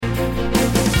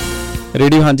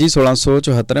Radio हांजी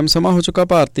 1674 समा हो चुका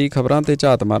भारती खबरां ते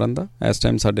झात मारन दा। इस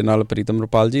टाइम साडे नाल प्रीतम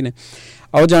रुपाल जी ने।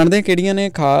 आओ जाणदे हां किहड़ियां ने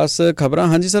खास खबरां।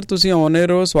 हाँ जी सर, तुसीं ऑन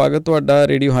एयर हो, स्वागत तुहाडा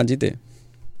रेडियो हांजी ते।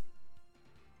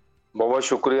 बहुत बहुत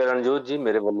शुक्रिया रणजोत जी,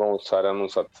 मेरे ਵੱਲੋਂ ਸਾਰਿਆਂ ਨੂੰ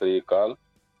ਸਤਿ ਸ੍ਰੀ ਅਕਾਲ।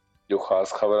 ਜੋ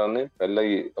ਖਾਸ ਖਬਰਾਂ ਨੇ, ਪਹਿਲਾਂ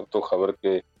ਹੀ ਸਭ ਤੋਂ ਖਬਰ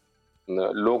ਕਿ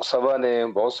ਲੋਕ ਸਭਾ ਨੇ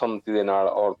ਬਹੁਤ ਸੰਮਤੀ ਦੇ ਨਾਲ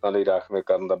ਔਰਤਾਂ ਲਈ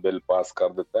ਰਾਖਵੇਂਕਰਨ ਦਾ ਬਿੱਲ ਪਾਸ ਕਰ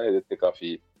ਦਿੱਤਾ। ਇਹਦੇ ਤੇ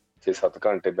ਕਾਫੀ 6-7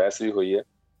 ਘੰਟੇ ਬਹਿਸ ਵੀ ਹੋਈ ਹੈ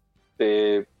ਤੇ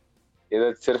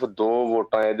ਇਹਦੇ ਸਿਰਫ 2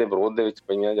 ਵੋਟਾਂ ਇਹਦੇ ਵਿਰੋਧ ਦੇ ਵਿੱਚ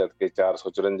ਪਈਆਂ, ਜਦਕਿ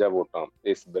 454 ਵੋਟਾਂ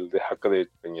ਇਸ ਬਿੱਲ ਦੇ ਹੱਕ ਦੇ ਵਿੱਚ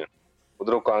ਪਈਆਂ।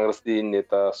 ਉਧਰੋਂ ਕਾਂਗਰਸ ਦੀ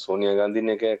ਨੇਤਾ ਸੋਨੀਆ ਗਾਂਧੀ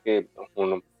ਨੇ ਕਿਹਾ ਕਿ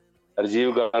ਹੁਣ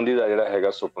ਰਾਜੀਵ ਗਾਂਧੀ ਦਾ ਜਿਹੜਾ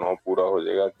ਹੈਗਾ ਸੁਪਨਾ ਉਹ ਪੂਰਾ ਹੋ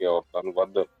ਜਾਏਗਾ ਕਿ ਔਰਤਾਂ ਨੂੰ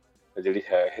ਵੱਧ ਜਿਹੜੀ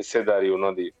ਹੈ ਹਿੱਸੇਦਾਰੀ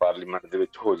ਉਹਨਾਂ ਦੀ ਪਾਰਲੀਮੈਂਟ ਦੇ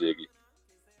ਵਿੱਚ ਹੋ ਜਾਏਗੀ।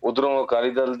 ਉਧਰੋਂ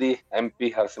ਅਕਾਲੀ ਦਲ ਦੀ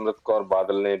MP ਹਰਸਿਮਰਤ ਕੌਰ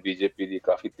ਬਾਦਲ ਨੇ BJP ਦੀ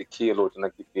ਕਾਫੀ ਤਿੱਖੀ ਆਲੋਚਨਾ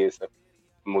ਕੀਤੀ ਇਸ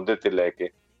ਮੁੱਦੇ ਤੇ ਲੈ ਕੇ,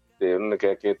 ਤੇ ਉਹਨਾਂ ਨੇ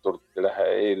ਕਿਹਾ ਕਿ ਤੁਰੰਤ ਜਿਹੜਾ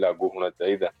ਹੈ ਇਹ ਲਾਗੂ ਹੋਣਾ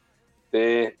ਚਾਹੀਦਾ।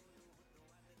 ਤੇ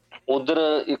ਉਧਰ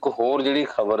ਇੱਕ ਹੋਰ ਜਿਹੜੀ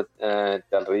ਖਬਰ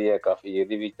ਚੱਲ ਰਹੀ ਹੈ, ਕਾਫੀ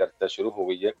ਇਹਦੀ ਵੀ ਚਰਚਾ ਸ਼ੁਰੂ ਹੋ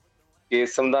ਗਈ ਹੈ ਕਿ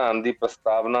ਸੰਵਿਧਾਨ ਦੀ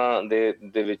ਪ੍ਰਸਤਾਵਨਾ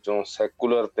ਦੇ ਵਿੱਚੋਂ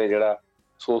ਸੈਕੂਲਰ ਤੇ ਜਿਹੜਾ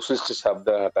ਸੋਸ਼ਲਿਸਟ ਸ਼ਬਦ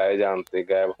ਹਟਾਏ ਜਾਣ ਤੇ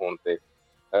ਗਾਇਬ ਹੋਣ ਤੇ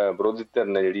ਵਿਰੋਧੀ ਧਿਰ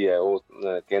ਨੇ ਜਿਹੜੀ ਹੈ ਉਹ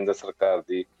ਕੇਂਦਰ ਸਰਕਾਰ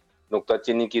ਦੀ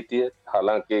ਨੁਕਤਾਚੀਨੀ ਕੀਤੀ ਹੈ।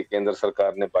 ਹਾਲਾਂਕਿ ਕੇਂਦਰ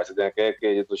ਸਰਕਾਰ ਨੇ ਬਚਦਿਆਂ ਕਿਹਾ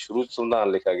ਕਿ ਜਦੋਂ ਸ਼ੁਰੂ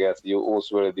ਸੰਵਿਧਾਨ ਲਿਖਿਆ ਗਿਆ ਸੀ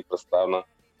ਉਸ ਵੇਲੇ ਦੀ ਪ੍ਰਸਤਾਵਨਾ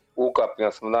ਉਹ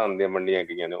ਕਾਪੀਆਂ ਸੰਵਿਧਾਨ ਦੀਆਂ ਵੰਡੀਆਂ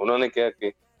ਗਈਆਂ ਨੇ। ਉਹਨਾਂ ਨੇ ਕਿਹਾ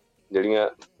ਕਿ ਜਿਹੜੀਆਂ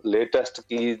ਲੇਟੈਸਟ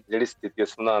ਜਿਹੜੀ ਸਥਿਤੀ ਹੈ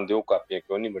ਸੰਵਿਧਾਨ ਦੀ ਉਹ ਕਾਪੀਆਂ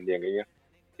ਕਿਉਂ ਨਹੀਂ ਵੰਡੀਆਂ ਗਈਆਂ।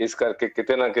 ਇਸ ਕਰਕੇ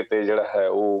ਕਿਤੇ ਨਾ ਕਿਤੇ ਜਿਹੜਾ ਹੈ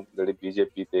ਉਹ ਜਿਹੜੀ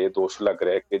BJP ਤੇ ਦੋਸ਼ ਲੱਗ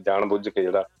ਰਿਹਾ ਕਿ ਜਾਣਬੁੱਝ ਕੇ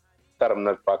ਜਿਹੜਾ ਧਰਮ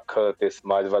ਨਿਰਪੱਖ ਤੇ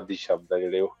ਸਮਾਜਵਾਦੀ ਸ਼ਬਦ ਆ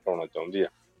ਜਿਹੜੇ ਉਹ ਹਟਾਉਣਾ ਚਾਹੁੰਦੀ ਆ।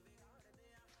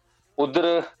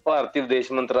 ਉਧਰ ਭਾਰਤੀ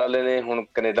ਵਿਦੇਸ਼ ਮੰਤਰਾਲੇ ਨੇ ਹੁਣ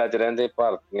ਕੈਨੇਡਾ 'ਚ ਰਹਿੰਦੇ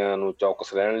ਭਾਰਤੀਆਂ ਨੂੰ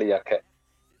ਚੌਕਸ ਰਹਿਣ ਲਈ ਆਖਿਆ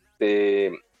ਤੇ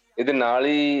ਇਹਦੇ ਨਾਲ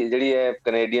ਹੀ ਜਿਹੜੀ ਹੈ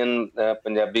ਕੈਨੇਡੀਅਨ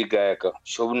ਪੰਜਾਬੀ ਗਾਇਕ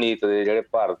ਸ਼ੁਭਨੀਤ ਦੇ ਜਿਹੜੇ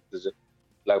ਭਾਰਤ 'ਚ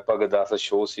ਲਗਭਗ 10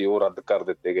 ਸ਼ੋਅ ਸੀ ਉਹ ਰੱਦ ਕਰ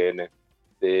ਦਿੱਤੇ ਗਏ ਨੇ।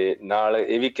 ਤੇ ਨਾਲ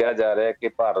ਇਹ ਵੀ ਕਿਹਾ ਜਾ ਰਿਹਾ ਕਿ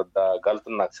ਭਾਰਤ ਦਾ ਗਲਤ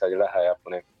ਨਕਸ਼ਾ ਜਿਹੜਾ ਹੈ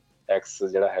ਆਪਣੇ X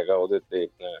ਜਿਹੜਾ ਹੈਗਾ ਉਹਦੇ ਤੇ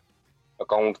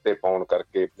ਅਕਾਊਂਟ ਤੇ ਪਾਉਣ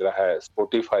ਕਰਕੇ ਜਿਹੜਾ ਹੈ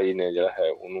Spotify ਨੇ ਜਿਹੜਾ ਹੈ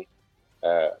ਉਹਨੂੰ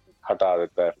ਹਟਾ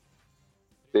ਦਿੱਤਾ।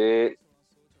 ਤੇ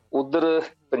ਉਧਰ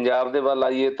ਪੰਜਾਬ ਦੇ ਵੱਲ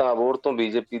ਆਈਏ ਤਾਂ ਅਬੋਹਰ ਤੋਂ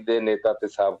BJP ਦੇ ਨੇਤਾ ਤੇ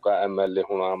ਸਾਬਕਾ MLA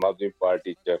ਹੁਣ ਆਮ ਆਦਮੀ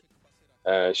ਪਾਰਟੀ 'ਚ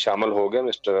ਸ਼ਾਮਲ ਹੋ ਗਿਆ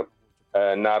ਮਿਸਟਰ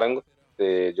ਨਾਰੰਗ,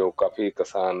 ਤੇ ਜੋ ਕਾਫੀ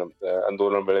ਕਿਸਾਨ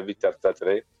ਅੰਦੋਲਨ ਵੇਲੇ ਵੀ ਚਰਚਾ 'ਚ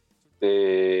ਰਹੇ।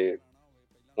 ਤੇ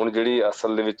ਹੁਣ ਜਿਹੜੀ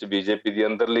ਅਸਲ ਦੇ ਵਿੱਚ BJP ਦੀ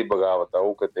ਅੰਦਰਲੀ ਬਗਾਵਤ ਆ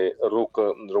ਉਹ ਕਿਤੇ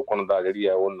ਰੁਕਣ ਦਾ ਜਿਹੜੀ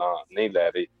ਆ ਉਹ ਨਾਂ ਨਹੀਂ ਲੈ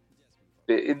ਰਹੀ।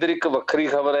 ਤੇ ਇੱਧਰ ਇੱਕ ਵੱਖਰੀ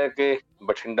ਖਬਰ ਹੈ ਕਿ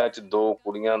ਬਠਿੰਡਾ 'ਚ 2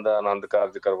 ਕੁੜੀਆਂ ਦਾ ਆਨੰਦ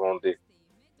ਕਾਰਜ ਕਰਵਾਉਣ ਦੇ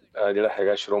ਜਿਹੜਾ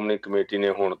ਹੈਗਾ ਸ਼੍ਰੋਮਣੀ ਕਮੇਟੀ ਨੇ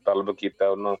ਹੁਣ ਤਲਬ ਕੀਤਾ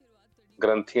ਉਹਨਾਂ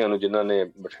ਗ੍ਰੰਥੀਆਂ ਨੂੰ ਜਿਨ੍ਹਾਂ ਨੇ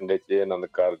ਬਠਿੰਡੇ 'ਚ ਆਨੰਦ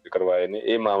ਕਾਰਜ ਕਰਵਾਏ ਨੇ।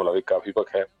 ਇਹ ਮਾਮਲਾ ਵੀ ਕਾਫੀ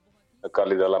ਭਖਿਆ।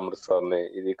 ਅਕਾਲੀ ਦਲ ਅੰਮ੍ਰਿਤਸਰ ਨੇ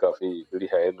ਇਹਦੀ ਕਾਫੀ ਜਿਹੜੀ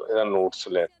ਹੈ ਇਹਦਾ ਨੋਟਿਸ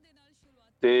ਲਿਆ।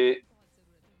 ਤੇ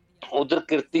ਉਧਰ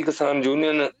ਕਿਰਤੀ ਕਿਸਾਨ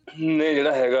ਯੂਨੀਅਨ ਨੇ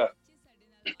ਜਿਹੜਾ ਹੈਗਾ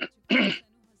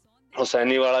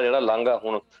ਹੁਸੈਨੀ ਵਾਲਾ ਜਿਹੜਾ ਲਾਂਘਾ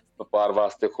ਹੁਣ ਵਪਾਰ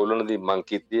ਵਾਸਤੇ ਖੋਲਣ ਦੀ ਮੰਗ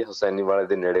ਕੀਤੀ ਹੈ। ਹੁਸੈਨੀ ਵਾਲੇ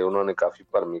ਦੇ ਨੇੜੇ ਉਹਨਾਂ ਨੇ ਕਾਫੀ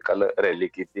ਭਰਵੀਂ ਕੱਲ ਰੈਲੀ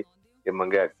ਕੀਤੀ ਤੇ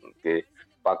ਮੰਗਿਆ ਕਿ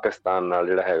ਪਾਕਿਸਤਾਨ ਨਾਲ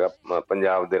ਜਿਹੜਾ ਹੈਗਾ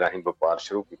ਪੰਜਾਬ ਦੇ ਰਾਹੀਂ ਵਪਾਰ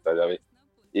ਸ਼ੁਰੂ ਕੀਤਾ ਜਾਵੇ।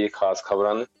 ਇਹ ਖਾਸ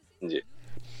ਖਬਰਾਂ ਨੇ ਜੀ।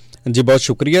 ਜੀ ਬਹੁਤ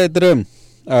ਸ਼ੁਕਰੀਆ। ਇੱਧਰ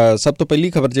ਸਭ ਤੋਂ ਪਹਿਲੀ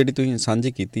ਖਬਰ ਜਿਹੜੀ ਤੁਸੀਂ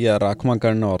ਸਾਂਝੀ ਕੀਤੀ ਆ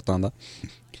ਰਾਖਵਾਂਕਰਨ ਔਰਤਾਂ ਦਾ,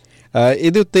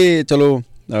 ਇਹਦੇ ਉੱਤੇ ਚਲੋ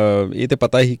ਇਹ ਤਾਂ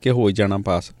ਪਤਾ ਹੀ ਕਿ ਹੋ ਹੀ ਜਾਣਾ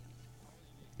ਪਾਸ।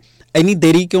 ਇੰਨੀ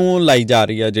ਦੇਰੀ ਕਿਉਂ ਲਾਈ ਜਾ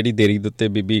ਰਹੀ ਆ? ਜਿਹੜੀ ਦੇਰੀ ਦੇ ਉੱਤੇ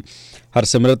ਬੀਬੀ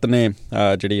ਹਰਸਿਮਰਤ ਨੇ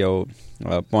ਜਿਹੜੀ ਆ ਉਹ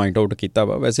ਪੁਆਇੰਟ ਆਊਟ ਕੀਤਾ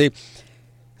ਵਾ। ਵੈਸੇ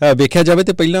ਵੇਖਿਆ ਜਾਵੇ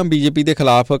ਤਾਂ ਪਹਿਲਾਂ BJP ਦੇ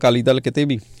ਖਿਲਾਫ ਅਕਾਲੀ ਦਲ ਕਿਤੇ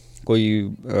ਵੀ ਕੋਈ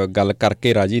ਗੱਲ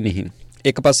ਕਰਕੇ ਰਾਜੀ ਨਹੀਂ।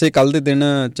 ਇੱਕ ਪਾਸੇ ਕੱਲ੍ਹ ਦੇ ਦਿਨ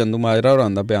ਚੰਦੂਮਾਜਰਾ ਹੋਰਾਂ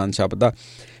ਦਾ ਬਿਆਨ ਛਪਦਾ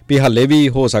ਵੀ ਹਾਲੇ ਵੀ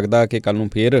ਹੋ ਸਕਦਾ ਕਿ ਕੱਲ੍ਹ ਨੂੰ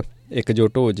ਫੇਰ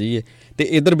ਇਕਜੁੱਟ ਹੋ ਜਾਈਏ, ਤੇ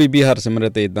ਇੱਧਰ ਬੀਬੀ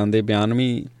ਹਰਸਿਮਰਤ ਇੱਦਾਂ ਦੇ ਬਿਆਨ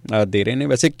ਵੀ ਦੇ ਰਹੇ ਨੇ।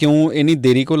 ਵੈਸੇ ਕਿਉਂ ਇੰਨੀ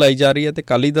ਦੇਰੀ ਕੋ ਲਾਈ ਜਾ ਰਹੀ ਹੈ ਤੇ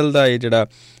ਅਕਾਲੀ ਦਲ ਦਾ ਇਹ ਜਿਹੜਾ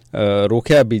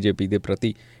ਰੋਖਿਆ BJP ਦੇ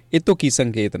ਪ੍ਰਤੀ, ਇਹ ਤੋਂ ਕੀ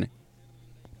ਸੰਕੇਤ ਨੇ?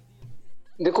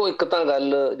 ਦੇਖੋ, ਇੱਕ ਤਾਂ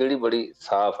ਗੱਲ ਜਿਹੜੀ ਬੜੀ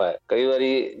ਸਾਫ਼ ਹੈ, ਕਈ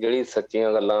ਵਾਰੀ ਜਿਹੜੀ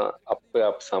ਸੱਚੀਆਂ ਗੱਲਾਂ ਆਪੇ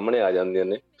ਆਪ ਸਾਹਮਣੇ ਆ ਜਾਂਦੀਆਂ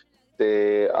ਨੇ।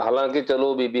 ਤੇ ਹਾਲਾਂਕਿ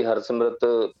ਚਲੋ ਬੀਬੀ ਹਰਸਿਮਰਤ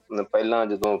ਪਹਿਲਾਂ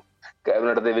ਜਦੋਂ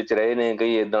ਕੈਬਨਿਟ ਦੇ ਵਿੱਚ ਰਹੇ ਨੇ,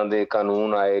 ਕਈ ਏਦਾਂ ਦੇ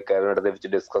ਕਾਨੂੰਨ ਆਏ ਕੈਬਨਿਟ ਦੇ ਵਿੱਚ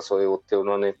ਡਿਸਕਸ ਹੋਏ, ਉੱਥੇ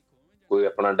ਉਹਨਾਂ ਨੇ ਕੋਈ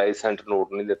ਆਪਣਾ ਡਾਈਸੈਂਟ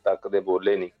ਨੋਟ ਨਹੀਂ ਦਿੱਤਾ, ਕਦੇ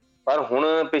ਬੋਲੇ ਨਹੀਂ। ਪਰ ਹੁਣ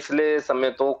ਪਿਛਲੇ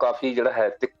ਸਮੇਂ ਤੋਂ ਕਾਫੀ ਜਿਹੜਾ ਹੈ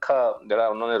ਤਿੱਖਾ ਜਿਹੜਾ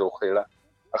ਉਹਨਾਂ ਨੇ ਰੁਖ ਜਿਹੜਾ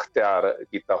ਅਖਤਿਆਰ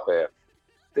ਕੀਤਾ ਹੋਇਆ,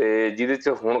 ਤੇ ਜਿਹਦੇ 'ਚ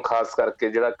ਹੁਣ ਖਾਸ ਕਰਕੇ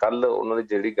ਜਿਹੜਾ ਕੱਲ ਉਹਨਾਂ ਦੀ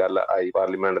ਜਿਹੜੀ ਗੱਲ ਆਈ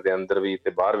ਪਾਰਲੀਮੈਂਟ ਦੇ ਅੰਦਰ ਵੀ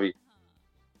ਤੇ ਬਾਹਰ ਵੀ,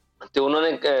 ਤੇ ਉਹਨਾਂ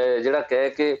ਨੇ ਜਿਹੜਾ ਕਹਿ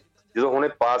ਕੇ ਜਦੋਂ ਹੁਣ ਇਹ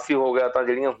ਪਾਸ ਹੀ ਹੋ ਗਿਆ ਤਾਂ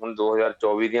ਜਿਹੜੀਆਂ ਹੁਣ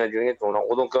 2024 ਦੀਆਂ ਜਿਹੜੀਆਂ ਚੋਣਾਂ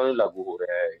ਉਦੋਂ ਕਿਉਂ ਨਹੀਂ ਲਾਗੂ ਹੋ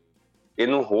ਰਿਹਾ ਹੈ,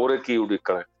 ਇਹਨੂੰ ਹੋਰ ਕੀ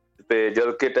ਉਡੀਕਣਾ। ਤੇ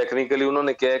ਜਦ ਕਿ ਟੈਕਨੀਕਲੀ ਉਹਨਾਂ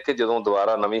ਨੇ ਕਿਹਾ ਕਿ ਜਦੋਂ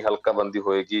ਦੁਬਾਰਾ ਨਵੀਂ ਹਲਕਾਬੰਦੀ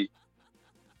ਹੋਏਗੀ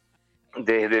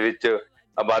ਦੇਸ਼ ਦੇ ਵਿੱਚ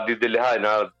ਆਬਾਦੀ ਦੇ ਲਿਹਾਜ਼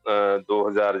ਨਾਲ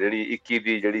 2021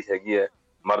 ਦੀ ਜਿਹੜੀ ਹੈਗੀ ਹੈ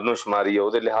ਮਰਦਮਸ਼ੁਮਾਰੀ ਹੈ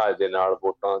ਉਹਦੇ ਲਿਹਾਜ਼ ਦੇ ਨਾਲ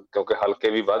ਵੋਟਾਂ, ਕਿਉਂਕਿ ਹਲਕੇ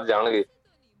ਵੀ ਵੱਧ ਜਾਣਗੇ,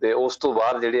 ਤੇ ਉਸ ਤੋਂ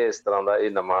ਬਾਅਦ ਜਿਹੜੇ ਇਸ ਤਰ੍ਹਾਂ ਦਾ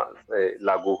ਇਹ ਨਵਾਂ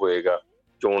ਲਾਗੂ ਹੋਏਗਾ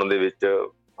ਚੋਣ ਦੇ ਵਿੱਚ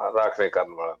ਰਾਖਵੇਂ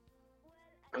ਕਰਨ ਵਾਲਾ।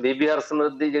 ਬੀਬੀ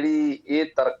ਹਰਸਿਮਰਤ ਦੀ ਜਿਹੜੀ ਇਹ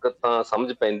ਤਰਕ ਤਾਂ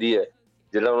ਸਮਝ ਪੈਂਦੀ ਹੈ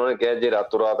ਜਿਹੜਾ ਉਹਨਾਂ ਨੇ ਕਿਹਾ ਜੇ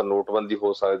ਰਾਤੋਂ ਰਾਤ ਨੋਟਬੰਦੀ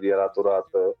ਹੋ ਸਕਦੀ ਹੈ, ਰਾਤੋਂ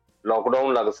ਰਾਤ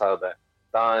ਲੋਕਡਾਊਨ ਲੱਗ ਸਕਦਾ,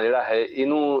 ਤਾਂ ਜਿਹੜਾ ਹੈ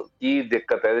ਇਹਨੂੰ ਕੀ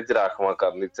ਦਿੱਕਤ ਹੈ ਇਹਦੇ ਚ ਰਾਖਵਾਂ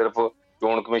ਕਰਨ ਦੀ? ਸਿਰਫ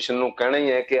ਚੋਣ ਕਮਿਸ਼ਨ ਨੂੰ ਕਹਿਣਾ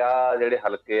ਹੀ ਹੈ ਕਿ ਆਹ ਜਿਹੜੇ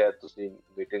ਹਲਕੇ ਆ ਤੁਸੀਂ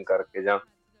ਮੀਟਿੰਗ ਕਰਕੇ ਜਾਂ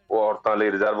ਉਹ ਔਰਤਾਂ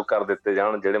ਲਈ ਰਿਜ਼ਰਵ ਕਰ ਦਿੱਤੇ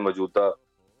ਜਾਣ, ਜਿਹੜੇ ਮੌਜੂਦਾ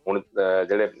ਹੁਣ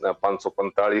ਜਿਹੜੇ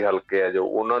 545 ਹਲਕੇ ਆ ਜੋ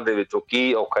ਉਹਨਾਂ ਦੇ ਵਿੱਚੋਂ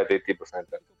ਕੀ ਔਖਾ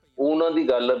 33% ਹੈ। ਉਹਨਾਂ ਦੀ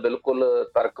ਗੱਲ ਬਿਲਕੁਲ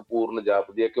ਤਰਕਪੂਰਨ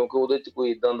ਜਾਪਦੀ ਹੈ, ਕਿਉਂਕਿ ਉਹਦੇ ਚ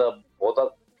ਕੋਈ ਏਦਾਂ ਦਾ ਬਹੁਤਾ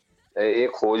ਇਹ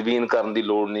ਖੋਜਬੀਨ ਕਰਨ ਦੀ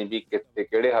ਲੋੜ ਨਹੀਂ ਵੀ ਕਿੱਥੇ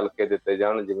ਕਿਹੜੇ ਹਲਕੇ ਦਿੱਤੇ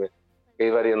ਜਾਣ, ਜਿਵੇਂ ਕਈ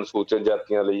ਵਾਰੀ ਅਨੁਸੂਚਿਤ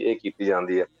ਜਾਤੀਆਂ ਲਈ ਇਹ ਕੀਤੀ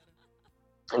ਜਾਂਦੀ ਹੈ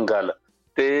ਗੱਲ।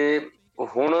 ਤੇ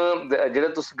ਹੁਣ ਜਿਹੜਾ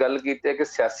ਤੁਸੀਂ ਗੱਲ ਕੀਤੀ ਹੈ ਕਿ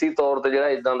ਸਿਆਸੀ ਤੌਰ ਤੇ ਜਿਹੜਾ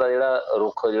ਏਦਾਂ ਦਾ ਜਿਹੜਾ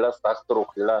ਰੁਖ, ਜਿਹੜਾ ਸਖਤ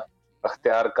ਰੁਖ ਜਿਹੜਾ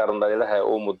ਅਖਤਿਆਰ ਕਰਨ ਦਾ ਜਿਹੜਾ ਹੈ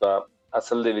ਉਹ ਮੁੱਦਾ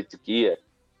ਅਸਲ ਦੇ ਵਿੱਚ ਕੀ ਹੈ?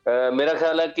 ਮੇਰਾ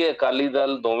ਖਿਆਲ ਹੈ ਕਿ ਅਕਾਲੀ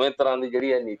ਦਲ ਦੋਵੇਂ ਤਰ੍ਹਾਂ ਦੀ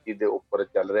ਜਿਹੜੀ ਹੈ ਨੀਤੀ ਦੇ ਉੱਪਰ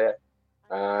ਚੱਲ ਰਿਹਾ।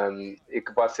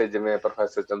 ਇੱਕ ਪਾਸੇ ਜਿਵੇਂ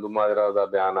ਪ੍ਰੋਫੈਸਰ ਚੰਦੂਮਾਜਰਾ ਦਾ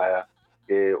ਬਿਆਨ ਆਇਆ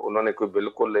ਕਿ ਉਹਨਾਂ ਨੇ ਕੋਈ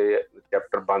ਬਿਲਕੁਲ ਇਹ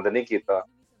ਚੈਪਟਰ ਬੰਦ ਨਹੀਂ ਕੀਤਾ,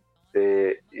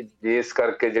 ਤੇ ਇਸ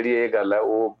ਕਰਕੇ ਜਿਹੜੀ ਇਹ ਗੱਲ ਹੈ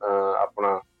ਉਹ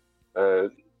ਆਪਣਾ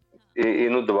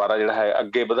ਇਹਨੂੰ ਦੁਬਾਰਾ ਜਿਹੜਾ ਹੈ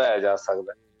ਅੱਗੇ ਵਧਾਇਆ ਜਾ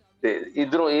ਸਕਦਾ। ਤੇ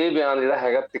ਇੱਧਰੋਂ ਇਹ ਬਿਆਨ ਜਿਹੜਾ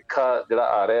ਹੈਗਾ ਤਿੱਖਾ ਜਿਹੜਾ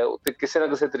ਆ ਰਿਹਾ, ਉੱਤੇ ਕਿਸੇ ਨਾ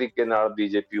ਕਿਸੇ ਤਰੀਕੇ ਨਾਲ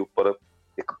ਬੀਜੇਪੀ ਉੱਪਰ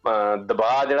ਇੱਕ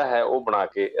ਦਬਾਅ ਜਿਹੜਾ ਹੈ ਉਹ ਬਣਾ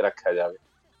ਕੇ ਰੱਖਿਆ ਜਾਵੇ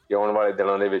ਕਿ ਆਉਣ ਵਾਲੇ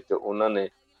ਦਿਨਾਂ ਦੇ ਵਿੱਚ ਉਹਨਾਂ ਨੇ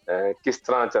ਕਿਸ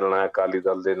ਤਰ੍ਹਾਂ ਚੱਲਣਾ ਹੈ ਅਕਾਲੀ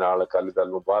ਦਲ ਦੇ ਨਾਲ, ਅਕਾਲੀ ਦਲ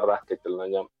ਨੂੰ ਬਾਹਰ ਰੱਖ ਕੇ ਚੱਲਣਾ,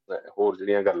 ਜਾਂ ਹੋਰ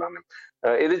ਜਿਹੜੀਆਂ ਗੱਲਾਂ ਨੇ।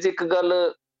 ਇਹਦੇ 'ਚ ਇੱਕ ਗੱਲ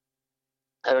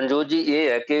ਰਣਜੋਤ ਜੀ ਇਹ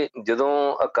ਹੈ ਕਿ ਜਦੋਂ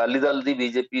ਅਕਾਲੀ ਦਲ ਦੀ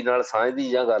ਬੀਜੇਪੀ ਨਾਲ ਸਾਂਝ ਦੀ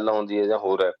ਜਾਂ ਗੱਲ ਆਉਂਦੀ ਹੈ ਜਾਂ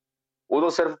ਹੋਰ ਹੈ, ਉਦੋਂ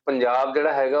ਸਿਰਫ ਪੰਜਾਬ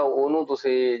ਜਿਹੜਾ ਹੈਗਾ ਉਹਨੂੰ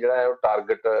ਤੁਸੀਂ ਜਿਹੜਾ ਹੈ ਉਹ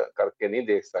ਟਾਰਗੇਟ ਕਰਕੇ ਨਹੀਂ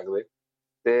ਦੇਖ ਸਕਦੇ,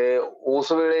 ਤੇ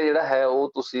ਉਸ ਵੇਲੇ ਜਿਹੜਾ ਹੈ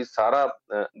ਉਹ ਤੁਸੀਂ ਸਾਰਾ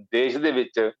ਦੇਸ਼ ਦੇ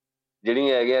ਵਿੱਚ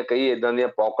ਜਿਹੜੀਆਂ ਹੈਗੀਆਂ ਕਈ ਏਦਾਂ ਦੀਆਂ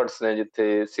ਪਾਕਟਸ ਨੇ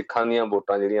ਜਿੱਥੇ ਸਿੱਖਾਂ ਦੀਆਂ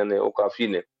ਵੋਟਾਂ ਜਿਹੜੀਆਂ ਨੇ ਉਹ ਕਾਫੀ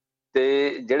ਨੇ,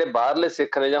 ਤੇ ਜਿਹੜੇ ਬਾਹਰਲੇ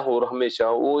ਸਿੱਖ ਨੇ ਜਾਂ ਹੋਰ ਹਮੇਸ਼ਾ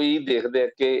ਉਹ ਹੀ ਦੇਖਦੇ ਆ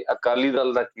ਕਿ ਅਕਾਲੀ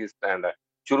ਦਲ ਦਾ ਕੀ ਸਟੈਂਡ ਹੈ।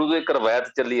 ਸ਼ੁਰੂ ਤੋਂ ਇੱਕ ਰਵਾਇਤ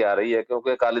ਚੱਲੀ ਆ ਰਹੀ ਹੈ,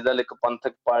 ਕਿਉਂਕਿ ਅਕਾਲੀ ਦਲ ਇੱਕ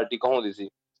ਪੰਥਕ ਪਾਰਟੀ ਕਹਾਉਂਦੀ ਸੀ,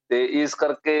 ਤੇ ਇਸ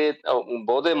ਕਰਕੇ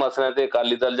ਬਹੁਤੇ ਮਸਲਿਆਂ ਤੇ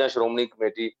ਅਕਾਲੀ ਦਲ ਜਾਂ ਸ਼੍ਰੋਮਣੀ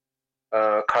ਕਮੇਟੀ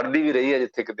ਖੜਦੀ ਵੀ ਰਹੀ ਹੈ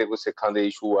ਜਿੱਥੇ ਕਿਤੇ ਕੋਈ ਸਿੱਖਾਂ ਦੇ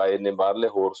ਇਸ਼ੂ ਆਏ ਨੇ ਬਾਹਰਲੇ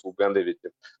ਹੋਰ ਸੂਬਿਆਂ ਦੇ ਵਿੱਚ।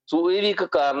 ਸੋ ਇਹ ਵੀ ਇੱਕ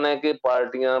ਕਾਰਨ ਹੈ ਕਿ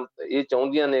ਪਾਰਟੀਆਂ ਇਹ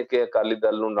ਚਾਹੁੰਦੀਆਂ ਨੇ ਕਿ ਅਕਾਲੀ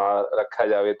ਦਲ ਨੂੰ ਨਾਲ ਰੱਖਿਆ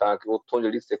ਜਾਵੇ ਤਾਂ ਕਿ ਉੱਥੋਂ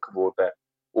ਜਿਹੜੀ ਸਿੱਖ ਵੋਟ ਹੈ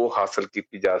ਉਹ ਹਾਸਲ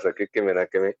ਕੀਤੀ ਜਾ ਸਕੇ ਕਿਵੇਂ ਨਾ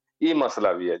ਕਿਵੇਂ। ਇਹ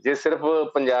ਮਸਲਾ ਵੀ ਹੈ। ਜੇ ਸਿਰਫ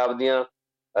ਪੰਜਾਬ ਦੀਆਂ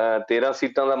 13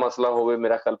 ਸੀਟਾਂ ਦਾ ਮਸਲਾ ਹੋਵੇ,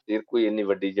 ਮੇਰਾ ਖਿਆਲ ਫਿਰ ਕੋਈ ਇੰਨੀ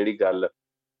ਵੱਡੀ ਜਿਹੜੀ ਗੱਲ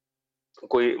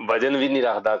ਕੋਈ ਵਜਨ ਵੀ ਨਹੀਂ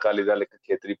ਰੱਖਦਾ ਅਕਾਲੀ ਦਲ ਇੱਕ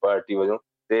ਖੇਤਰੀ ਪਾਰਟੀ ਵਜੋਂ।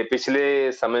 ਤੇ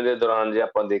ਪਿਛਲੇ ਸਮੇਂ ਦੇ ਦੌਰਾਨ ਜੇ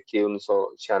ਆਪਾਂ ਦੇਖੀਏ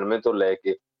 1996 ਤੋਂ ਲੈ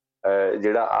ਕੇ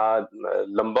ਜਿਹੜਾ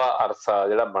ਲੰਬਾ ਅਰਸਾ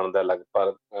ਜਿਹੜਾ ਬਣਦਾ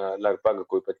ਲਗਭਗ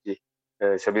ਕੋਈ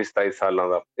 26-27 ਸਾਲਾਂ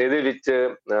ਦਾ, ਇਹਦੇ ਵਿੱਚ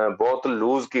ਬਹੁਤ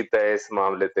ਲੂਜ਼ ਕੀਤਾ ਇਸ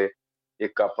ਮਾਮਲੇ ਤੇ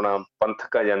ਇੱਕ ਆਪਣਾ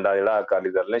ਪੰਥਕ ਏਜੰਡਾ ਜਿਹੜਾ ਅਕਾਲੀ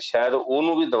ਦਲ ਨੇ, ਸ਼ਾਇਦ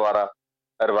ਉਹਨੂੰ ਵੀ ਦੁਬਾਰਾ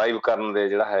ਰਿਵਾਈਵ ਕਰਨ ਦੇ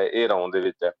ਜਿਹੜਾ ਹੈ ਇਹ ਰੌਂ ਦੇ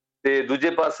ਵਿੱਚ ਹੈ। ਤੇ ਦੂਜੇ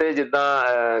ਪਾਸੇ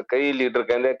ਜਿੱਦਾਂ ਕਈ ਲੀਡਰ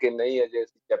ਕਹਿੰਦੇ ਕਿ ਨਹੀਂ ਅਜੇ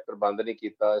ਅਸੀਂ ਚੈਪਟਰ ਬੰਦ ਨਹੀਂ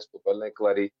ਕੀਤਾ, ਇਸ ਤੋਂ ਪਹਿਲਾਂ ਇੱਕ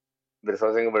ਵਾਰੀ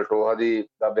ਬਿਰਸਾ ਸਿੰਘ ਬਲਟੋਹਾ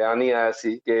ਦਾ ਬਿਆਨ ਹੀ ਆਇਆ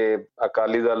ਸੀ ਕਿ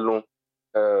ਅਕਾਲੀ ਦਲ ਨੂੰ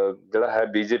ਜਿਹੜਾ ਹੈ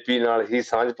ਬੀਜੇਪੀ ਨਾਲ ਹੀ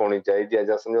ਸਾਂਝ ਪਾਉਣੀ ਚਾਹੀਦੀ ਹੈ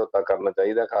ਜਾਂ ਸਮਝੌਤਾ ਕਰਨਾ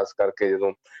ਚਾਹੀਦਾ, ਖਾਸ ਕਰਕੇ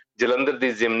ਜਦੋਂ ਜਲੰਧਰ ਦੀ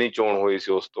ਜ਼ਿਮਨੀ ਚੋਣ ਹੋਈ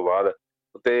ਸੀ ਉਸ ਤੋਂ ਬਾਅਦ।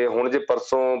 ਤੇ ਹੁਣ ਜੇ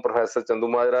ਪਰਸੋਂ ਪ੍ਰੋਫੈਸਰ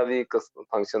ਚੰਦੂਮਾਜਰਾ ਵੀ ਇੱਕ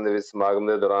ਫੰਕਸ਼ਨ ਦੇ ਵਿੱਚ ਸਮਾਗਮ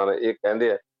ਦੇ ਦੌਰਾਨ ਇਹ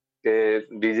ਕਹਿੰਦੇ ਆ ਕਿ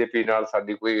ਬੀਜੇਪੀ ਨਾਲ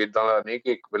ਸਾਡੀ ਕੋਈ ਏਦਾਂ ਦਾ ਨਹੀਂ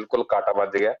ਕਿ ਇੱਕ ਬਿਲਕੁਲ ਕਾਟਾ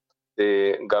ਵੱਜ ਗਿਆ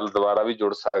ਤੇ ਗੱਲ ਦੁਬਾਰਾ ਵੀ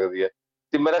ਜੁੜ ਸਕਦੀ ਹੈ।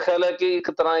 ਤੇ ਮੇਰਾ ਖਿਆਲ ਹੈ ਕਿ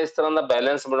ਇੱਕ ਤਰ੍ਹਾਂ ਇਸ ਤਰ੍ਹਾਂ ਦਾ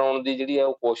ਬੈਲੈਂਸ ਬਣਾਉਣ ਦੀ ਜਿਹੜੀ ਹੈ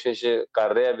ਉਹ ਕੋਸ਼ਿਸ਼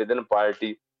ਕਰ ਰਿਹਾ ਵਿਦਨ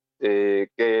ਪਾਰਟੀ, ਤੇ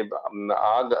ਕਿ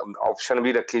ਆਪਸ਼ਨ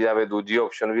ਵੀ ਰੱਖੀ ਜਾਵੇ, ਦੂਜੀ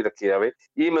ਆਪਸ਼ਨ ਵੀ ਰੱਖੀ ਜਾਵੇ।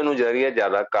 ਇਹ ਮੈਨੂੰ ਜ਼ਰੀਆ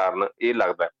ਜ਼ਿਆਦਾ ਕਾਰਨ ਇਹ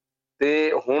ਲੱਗਦਾ।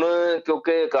 ਤੇ ਹੁਣ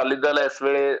ਕਿਉਂਕਿ ਅਕਾਲੀ ਦਲ ਇਸ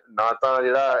ਵੇਲੇ ਨਾ ਤਾਂ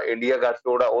ਜਿਹੜਾ ਇੰਡੀਆ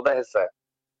ਗੱਠਜੋੜ ਆ ਉਹਦਾ ਹਿੱਸਾ ਹੈ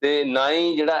ਤੇ ਨਾ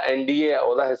ਹੀ ਜਿਹੜਾ NDA ਹੈ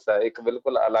ਉਹਦਾ ਹਿੱਸਾ ਹੈ, ਇੱਕ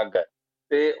ਬਿਲਕੁਲ ਅਲੱਗ ਹੈ।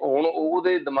 ਤੇ ਹੁਣ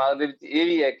ਉਹਦੇ ਦਿਮਾਗ ਦੇ ਵਿੱਚ ਇਹ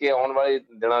ਵੀ ਹੈ ਕਿ ਆਉਣ ਵਾਲੇ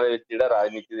ਦਿਨਾਂ ਦੇ ਵਿੱਚ ਜਿਹੜਾ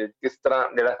ਰਾਜਨੀਤੀ ਦੇ ਵਿੱਚ ਕਿਸ ਤਰ੍ਹਾਂ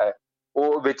ਜਿਹੜਾ ਹੈ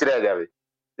ਉਹ ਵਿਚਰਿਆ ਜਾਵੇ।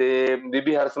 ਤੇ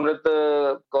ਬੀਬੀ ਹਰਸਿਮਰਤ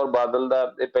ਕੌਰ ਬਾਦਲ ਦਾ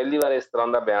ਇਹ ਪਹਿਲੀ ਵਾਰ ਇਸ ਤਰ੍ਹਾਂ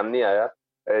ਦਾ ਬਿਆਨ ਨਹੀਂ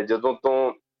ਆਇਆ ਜਦੋਂ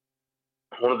ਤੋਂ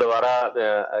ਹੁਣ ਦੁਬਾਰਾ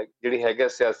ਜਿਹੜੀ ਹੈਗਾ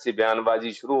ਸਿਆਸੀ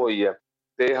ਬਿਆਨਬਾਜ਼ੀ ਸ਼ੁਰੂ ਹੋਈ ਹੈ।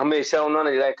 ਤੇ ਹਮੇਸ਼ਾ ਉਹਨਾਂ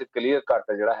ਨੇ ਜਿਹੜਾ ਇੱਕ ਕਲੀਅਰ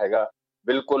ਕੱਟ ਜਿਹੜਾ ਹੈਗਾ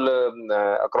ਬਿਲਕੁਲ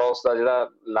ਅਕਰੋਸ ਦਾ ਜਿਹੜਾ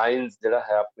ਲਾਈਨਸ ਜਿਹੜਾ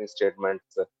ਹੈ ਆਪਣੀ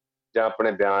ਸਟੇਟਮੈਂਟਸ ਜਾਂ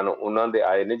ਆਪਣੇ ਬਿਆਨ ਉਹਨਾਂ ਦੇ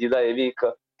ਆਏ ਨੇ, ਜਿਹਦਾ ਇਹ ਵੀ ਇੱਕ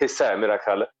ਹਿੱਸਾ ਹੈ ਮੇਰਾ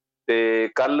ਖਿਆਲ। ਤੇ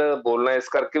ਕੱਲ ਬੋਲਣਾ ਇਸ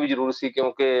ਕਰਕੇ ਵੀ ਜ਼ਰੂਰੀ ਸੀ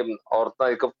ਕਿਉਂਕਿ ਔਰਤਾਂ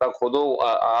ਇੱਕ ਤਾਂ ਖੁਦ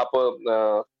ਆਪ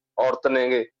ਔਰਤ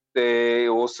ਨੇਗੇ ਤੇ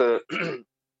ਉਸ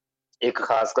ਇੱਕ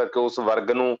ਖਾਸ ਕਰਕੇ ਉਸ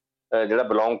ਵਰਗ ਨੂੰ ਜਿਹੜਾ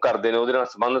ਬਿਲੋਂਗ ਕਰਦੇ ਨੇ ਉਹਦੇ ਨਾਲ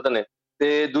ਸੰਬੰਧਿਤ ਨੇ।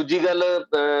 ਤੇ ਦੂਜੀ ਗੱਲ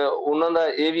ਉਹਨਾਂ ਦਾ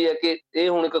ਇਹ ਵੀ ਹੈ ਕਿ ਇਹ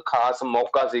ਹੁਣ ਇੱਕ ਖਾਸ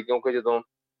ਮੌਕਾ ਸੀ ਕਿਉਂਕਿ ਜਦੋਂ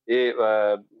ਇਹ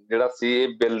ਜਿਹੜਾ ਸੀ ਇਹ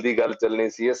ਬਿੱਲ ਦੀ ਗੱਲ ਚੱਲਣੀ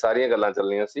ਸੀ, ਇਹ ਸਾਰੀਆਂ ਗੱਲਾਂ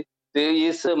ਚੱਲਣੀਆਂ ਸੀ, ਤੇ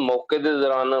ਇਸ ਮੌਕੇ ਦੇ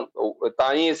ਦੌਰਾਨ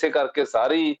ਤਾਂ ਹੀ ਇਸੇ ਕਰਕੇ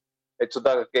ਸਾਰੀ ਇੱਥੋਂ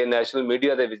ਤੱਕ ਕਿ ਨੈਸ਼ਨਲ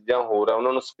ਮੀਡੀਆ ਦੇ ਵਿੱਚ ਜਾਂ ਹੋਰ ਆ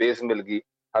ਉਹਨਾਂ ਨੂੰ ਸਪੇਸ ਮਿਲ ਗਈ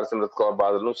ਹਰਸਿਮਰਤ ਕੌਰ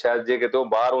ਬਾਦਲ ਨੂੰ। ਸ਼ਾਇਦ ਜੇ ਕਿਤੇ ਉਹ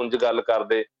ਬਾਹਰ ਉਂਝ ਗੱਲ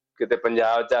ਕਰਦੇ, ਕਿਤੇ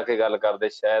ਪੰਜਾਬ 'ਚ ਆ ਕੇ ਗੱਲ ਕਰਦੇ,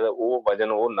 ਸ਼ਾਇਦ ਉਹ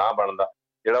ਵਜਨ ਉਹ ਨਾ ਬਣਦਾ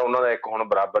ਜਿਹੜਾ ਉਹਨਾਂ ਦਾ ਇੱਕ ਹੁਣ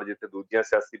ਬਰਾਬਰ ਜਿੱਥੇ ਦੂਜੀਆਂ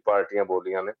ਸਿਆਸੀ ਪਾਰਟੀਆਂ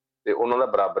ਬੋਲੀਆਂ ਨੇ ਤੇ ਉਹਨਾਂ ਦਾ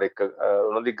ਬਰਾਬਰ ਇੱਕ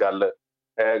ਉਹਨਾਂ ਦੀ ਗੱਲ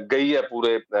ਗਈ ਹੈ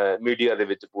ਪੂਰੇ ਮੀਡੀਆ ਦੇ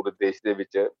ਵਿੱਚ, ਪੂਰੇ ਦੇਸ਼ ਦੇ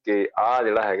ਵਿੱਚ ਕਿ ਆਹ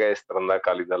ਜਿਹੜਾ ਹੈਗਾ ਇਸ ਤਰ੍ਹਾਂ ਦਾ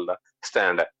ਅਕਾਲੀ ਦਲ ਦਾ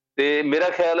ਸਟੈਂਡ ਹੈ। ਤੇ ਮੇਰਾ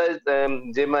ਖਿਆਲ ਹੈ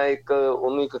ਜੇ ਮੈਂ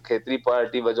ਉਹਨੂੰ ਇੱਕ ਖੇਤਰੀ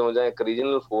ਪਾਰਟੀ ਵਜੋਂ ਜਾਂ ਇੱਕ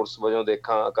ਰੀਜਨਲ ਫੋਰਸ ਵਜੋਂ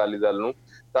ਦੇਖਾਂ ਅਕਾਲੀ ਦਲ ਨੂੰ,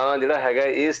 ਤਾਂ ਜਿਹੜਾ ਹੈਗਾ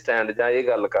ਇਹ ਸਟੈਂਡ ਜਾਂ ਇਹ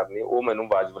ਗੱਲ ਕਰਨੀ ਉਹ ਮੈਨੂੰ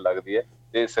ਵਾਜਬ ਲੱਗਦੀ ਹੈ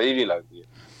ਤੇ ਸਹੀ ਵੀ ਲੱਗਦੀ ਹੈ।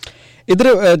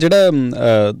 ਇੱਧਰ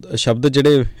ਜਿਹੜਾ ਸ਼ਬਦ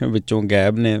ਜਿਹੜੇ ਵਿੱਚੋਂ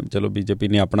ਗਾਇਬ ਨੇ, ਚਲੋ ਬੀਜੇਪੀ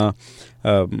ਨੇ ਆਪਣਾ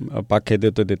ਪੱਖ ਇਹਦੇ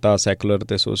ਉੱਤੇ ਦਿੱਤਾ, ਸੈਕੂਲਰ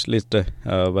ਤੇ ਸੋਸ਼ਲਿਸਟ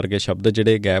ਵਰਗੇ ਸ਼ਬਦ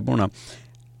ਜਿਹੜੇ ਗਾਇਬ ਹੋਣਾ,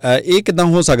 ਇਹ ਕਿੱਦਾਂ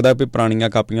ਹੋ ਸਕਦਾ ਵੀ ਪੁਰਾਣੀਆਂ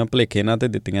ਕਾਪੀਆਂ ਭੁਲੇਖੇ ਨਾਲ ਤੇ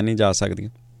ਦਿੱਤੀਆਂ ਨਹੀਂ ਜਾ ਸਕਦੀਆਂ?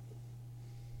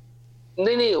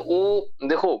 ਨਹੀਂ, ਉਹ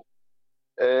ਦੇਖੋ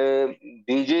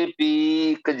ਬੀਜੇਪੀ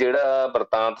ਇੱਕ ਜਿਹੜਾ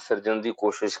ਵਰਤਾਂਤ ਸਿਰਜਣ ਦੀ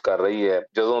ਕੋਸ਼ਿਸ਼ ਕਰ ਰਹੀ ਹੈ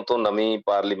ਜਦੋਂ ਤੋਂ ਨਵੀਂ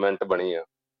ਪਾਰਲੀਮੈਂਟ ਬਣੀ ਆ,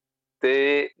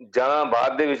 ਤੇ ਜਾਂ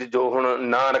ਬਾਅਦ ਦੇ ਵਿੱਚ ਜੋ ਹੁਣ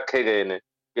ਨਾਂ ਰੱਖੇ ਗਏ ਨੇ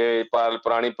ਕਿ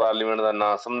ਪੁਰਾਣੀ ਪਾਰਲੀਮੈਂਟ ਦਾ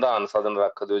ਨਾਂ ਸੰਵਿਧਾਨ ਸਦਨ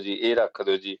ਰੱਖ ਦਿਓ ਜੀ, ਇਹ ਰੱਖ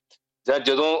ਦਿਓ ਜੀ, ਜਾਂ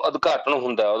ਜਦੋਂ ਉਦਘਾਟਨ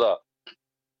ਹੁੰਦਾ ਉਹਦਾ,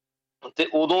 ਤੇ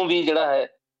ਉਦੋਂ ਵੀ ਜਿਹੜਾ ਹੈ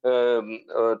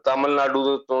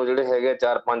ਤਾਮਿਲਨਾਡੂ ਤੋਂ ਜਿਹੜੇ ਹੈਗੇ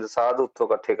 4-5 ਸਾਧ ਉੱਥੋਂ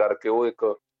ਇਕੱਠੇ ਕਰਕੇ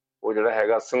ਉਹ ਜਿਹੜਾ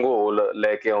ਹੈਗਾ ਸੰਘੋਲ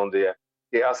ਲੈ ਕੇ ਆਉਂਦੇ ਆ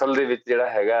ਕਿ ਅਸਲ ਦੇ ਵਿੱਚ ਜਿਹੜਾ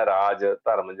ਹੈਗਾ ਰਾਜ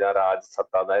ਧਰਮ ਜਾਂ ਰਾਜ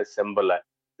ਸੱਤਾ ਦਾ ਇਹ ਸਿੰਬਲ ਹੈ,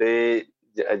 ਤੇ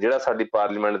ਜਿਹੜਾ ਸਾਡੀ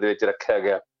ਪਾਰਲੀਮੈਂਟ ਦੇ ਵਿੱਚ ਰੱਖਿਆ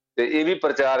ਗਿਆ। ਤੇ ਇਹ ਵੀ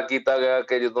ਪ੍ਰਚਾਰ ਕੀਤਾ ਗਿਆ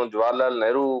ਕਿ ਜਦੋਂ ਜਵਾਹਰ ਲਾਲ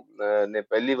ਨਹਿਰੂ ਨੇ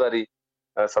ਪਹਿਲੀ ਵਾਰੀ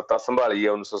ਸੱਤਾ ਸੰਭਾਲੀ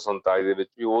ਹੈ 1947 ਦੇ ਵਿੱਚ,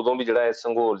 ਵੀ ਉਦੋਂ ਵੀ ਜਿਹੜਾ ਇਹ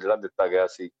ਸੰਘੋਲ ਜਿਹੜਾ ਦਿੱਤਾ ਗਿਆ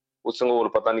ਸੀ, ਉਹ ਸੰਘੋਲ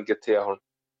ਪਤਾ ਨਹੀਂ ਕਿੱਥੇ ਆ ਹੁਣ,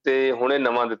 ਤੇ ਹੁਣ ਇਹ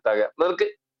ਨਵਾਂ ਦਿੱਤਾ ਗਿਆ। ਮਤਲਬ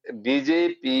ਕਿ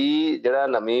ਬੀਜੇਪੀ ਜਿਹੜਾ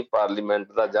ਨਵੀਂ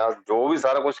ਪਾਰਲੀਮੈਂਟ ਦਾ ਜਾਂ ਜੋ ਵੀ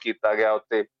ਸਾਰਾ ਕੁਛ ਕੀਤਾ ਗਿਆ,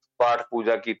 ਉੱਤੇ ਪਾਠ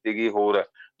ਪੂਜਾ ਕੀਤੀ ਗਈ, ਹੋਰ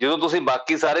ਜਦੋਂ ਤੁਸੀਂ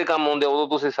ਬਾਕੀ ਸਾਰੇ ਕੰਮ ਆਉਂਦੇ ਉਦੋਂ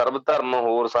ਤੁਸੀਂ ਸਰਬ ਧਰਮ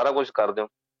ਹੋਰ ਸਾਰਾ ਕੁਛ ਕਰਦੇ ਹੋ,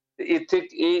 ਤੇ ਇੱਥੇ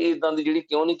ਇਹ ਏਦਾਂ ਦੀ ਜਿਹੜੀ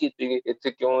ਕਿਉਂ ਨਹੀਂ ਕੀਤੀ ਗਈ?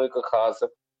 ਇੱਥੇ ਕਿਉਂ ਇੱਕ ਖਾਸ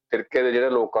ਫਿਰਕੇ ਦੇ ਜਿਹੜੇ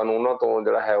ਲੋਕਾਂ ਨੂੰ ਉਹਨਾਂ ਤੋਂ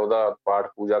ਜਿਹੜਾ ਹੈ ਉਹਦਾ ਪਾਠ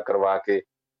ਪੂਜਾ ਕਰਵਾ ਕੇ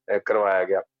ਕਰਵਾਇਆ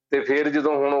ਗਿਆ? ਤੇ ਫਿਰ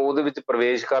ਜਦੋਂ ਹੁਣ ਉਹਦੇ ਵਿੱਚ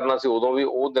ਪ੍ਰਵੇਸ਼ ਕਰਨਾ ਸੀ, ਉਦੋਂ ਵੀ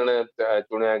ਉਹ ਦਿਨ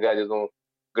ਚੁਣਿਆ ਗਿਆ ਜਦੋਂ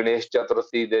ਗਣੇਸ਼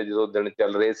ਚਤੁਰਥੀ ਦੇ ਜਦੋਂ ਦਿਨ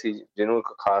ਚੱਲ ਰਹੇ ਸੀ, ਜਿਹਨੂੰ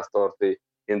ਇੱਕ ਖਾਸ ਤੌਰ ਤੇ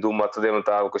ਹਿੰਦੂ ਮੱਤ ਦੇ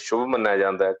ਮੁਤਾਬਕ ਸ਼ੁਭ ਮੰਨਿਆ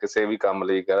ਜਾਂਦਾ ਹੈ ਕਿਸੇ ਵੀ ਕੰਮ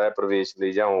ਲਈ, ਗ੍ਰਹਿ ਪ੍ਰਵੇਸ਼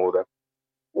ਲਈ ਜਾਂ ਹੋਰ।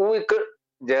 ਉਹ ਇੱਕ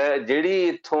ਜਿਹੜੀ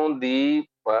ਇੱਥੋਂ ਦੀ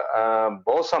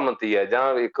ਬਹੁਤ ਸੰਮਤੀ ਹੈ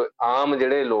ਜਾਂ ਇੱਕ ਆਮ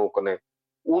ਜਿਹੜੇ ਲੋਕ ਨੇ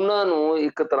ਉਹਨਾਂ ਨੂੰ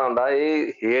ਇੱਕ ਤਰ੍ਹਾਂ ਦਾ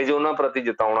ਇਹ ਹੇਜ ਉਹਨਾਂ ਪ੍ਰਤੀ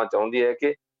ਜਤਾਉਣਾ ਚਾਹੁੰਦੀ ਹੈ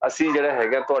ਕਿ ਅਸੀਂ ਜਿਹੜਾ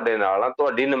ਹੈਗਾ ਤੁਹਾਡੇ ਨਾਲ ਆ,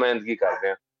 ਤੁਹਾਡੀ ਨੁਮਾਇੰਦਗੀ ਕਰਦੇ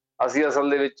ਹਾਂ। ਅਸੀਂ ਅਸਲ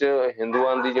ਦੇ ਵਿੱਚ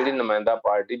ਹਿੰਦੂਆਂ ਦੀ ਜਿਹੜੀ ਨੁਮਾਇੰਦਾ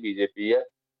ਪਾਰਟੀ ਬੀਜੇਪੀ ਹੈ,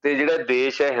 ਤੇ ਜਿਹੜਾ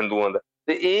ਦੇਸ਼ ਹੈ ਹਿੰਦੂਆਂ ਦਾ।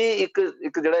 ਤੇ ਇਹ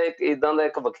ਇੱਕ ਜਿਹੜਾ ਇੱਕ ਏਦਾਂ ਦਾ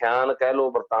ਇੱਕ ਵਿਖਿਆਨ ਕਹਿ ਲਓ,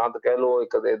 ਵਰਤਾਂਤ ਕਹਿ ਲਓ,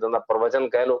 ਇੱਕ ਏਦਾਂ ਦਾ ਪ੍ਰਵਚਨ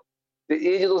ਕਹਿ ਲਓ, ਤੇ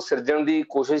ਇਹ ਜਦੋਂ ਸਿਰਜਣ ਦੀ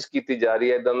ਕੋਸ਼ਿਸ਼ ਕੀਤੀ ਜਾ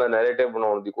ਰਹੀ ਹੈ, ਏਦਾਂ ਦਾ ਨੈਰੇਟਿਵ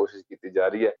ਬਣਾਉਣ ਦੀ ਕੋਸ਼ਿਸ਼ ਕੀਤੀ ਜਾ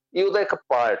ਰਹੀ ਹੈ, ਇਹ ਉਹਦਾ ਇੱਕ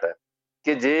ਪਾਰਟ ਹੈ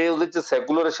ਕਿ ਜੇ ਉਹਦੇ ਚ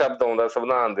ਸੈਕੂਲਰ ਸ਼ਬਦ ਆਉਂਦਾ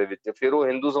ਸੰਵਿਧਾਨ ਦੇ ਵਿੱਚ, ਫਿਰ ਉਹ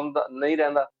ਹਿੰਦੂ ਸੰਵਿਧਾਨ ਨਹੀਂ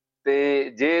ਰਹਿੰਦਾ, ਤੇ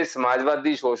ਜੇ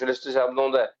ਸਮਾਜਵਾਦੀ ਸੋਸ਼ਲਿਸਟ ਸ਼ਬਦ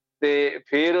ਆਉਂਦਾ ਤੇ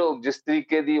ਫਿਰ ਜਿਸ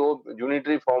ਤਰੀਕੇ ਦੀ ਉਹ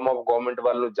ਯੂਨਿਟਰੀ ਫਾਰਮ ਆਫ ਗਵਰਨਮੈਂਟ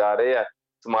ਵੱਲ ਨੂੰ ਜਾ ਰਹੇ ਆ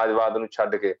ਸਮਾਜਵਾਦ ਨੂੰ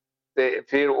ਛੱਡ ਕੇ, ਤੇ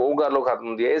ਫਿਰ ਉਹ ਗੱਲ ਉਹ ਖਤਮ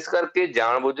ਹੁੰਦੀ ਹੈ। ਇਸ ਕਰਕੇ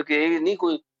ਜਾਣ ਬੁੱਝ ਕੇ ਇਹ ਨਹੀਂ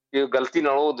ਕੋਈ ਗਲਤੀ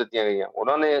ਨਾਲ ਉਹ ਦਿੱਤੀਆਂ ਗਈਆਂ,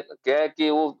 ਉਹਨਾਂ ਨੇ ਕਿਹਾ ਕਿ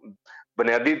ਉਹ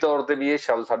ਬੁਨਿਆਦੀ ਤੌਰ ਤੇ ਵੀ ਇਹ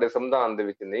ਸ਼ਬਦ ਸਾਡੇ ਸੰਵਿਧਾਨ ਦੇ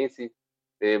ਵਿੱਚ ਨਹੀਂ ਸੀ,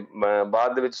 ਤੇ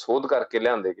ਬਾਅਦ ਦੇ ਵਿੱਚ ਸੋਧ ਕਰਕੇ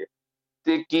ਲਿਆਂਦੇ ਗਏ।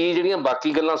 ਤੇ ਕੀ ਜਿਹੜੀਆਂ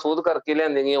ਬਾਕੀ ਗੱਲਾਂ ਸੋਧ ਕਰਕੇ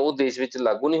ਲਿਆਂਦੀਆਂ ਗਈਆਂ ਉਹ ਦੇਸ਼ ਵਿੱਚ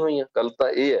ਲਾਗੂ ਨਹੀਂ ਹੋਈਆਂ? ਗੱਲ ਤਾਂ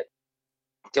ਇਹ ਹੈ,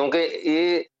 ਕਿਉਂਕਿ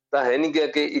ਇਹ ਤਾਂ ਹੈ ਨਹੀਂ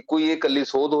ਕਿ ਇੱਕੋ ਹੀ ਇਹ ਇਕੱਲੀ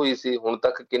ਸੋਧ ਹੋਈ ਸੀ। ਹੁਣ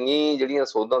ਤੱਕ ਕਿੰਨੀ ਜਿਹੜੀਆਂ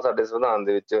ਸੋਧਾਂ ਸਾਡੇ ਸੰਵਿਧਾਨ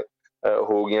ਦੇ ਵਿੱਚ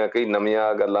ਹੋ ਗਈਆਂ, ਕਈ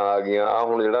ਨਵੀਆਂ ਗੱਲਾਂ ਆ ਗਈਆਂ। ਆਹ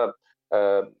ਹੁਣ ਜਿਹੜਾ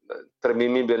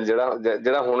ਤਰਮੀਮੀ ਬਿੱਲ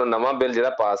ਜਿਹੜਾ ਹੁਣ ਨਵਾਂ ਬਿੱਲ ਜਿਹੜਾ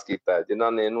ਪਾਸ ਕੀਤਾ ਹੈ,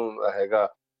 ਜਿਨ੍ਹਾਂ ਨੇ ਇਹਨੂੰ ਹੈਗਾ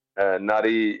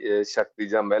ਨਾਰੀ ਸ਼ਕਤੀ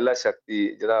ਜਾਂ ਮਹਿਲਾ ਸ਼ਕਤੀ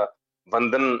ਜਿਹੜਾ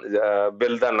ਬੰਧਨ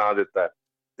ਬਿੱਲ ਦਾ ਨਾਂ ਦਿੱਤਾ,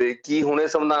 ਤੇ ਕੀ ਹੁਣ ਇਹ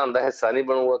ਸੰਵਿਧਾਨ ਦਾ ਹਿੱਸਾ ਨਹੀਂ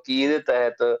ਬਣੂਗਾ? ਕੀ ਇਹਦੇ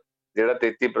ਤਹਿਤ ਜਿਹੜਾ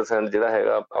 33% ਜਿਹੜਾ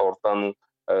ਹੈਗਾ ਔਰਤਾਂ ਨੂੰ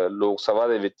ਲੋਕ ਸਭਾ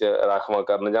ਦੇ ਵਿੱਚ ਰਾਖਵਾਂ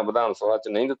ਕਰਨ ਜਾਂ ਵਿਧਾਨ ਸਭਾ ਚ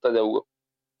ਨਹੀਂ ਦਿੱਤਾ ਜਾਊਗਾ?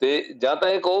 ਤੇ ਜਾਂ ਤਾਂ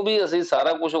ਇਹ ਕਹੋ ਵੀ ਅਸੀਂ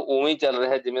ਸਾਰਾ ਕੁਛ ਉਵੇਂ ਹੀ ਚੱਲ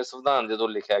ਰਿਹਾ ਜਿਵੇਂ ਸੰਵਿਧਾਨ ਜਦੋਂ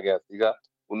ਲਿਖਿਆ ਗਿਆ ਸੀਗਾ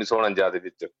 1949 ਦੇ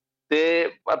ਵਿੱਚ, ਤੇ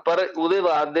ਪਰ ਉਹਦੇ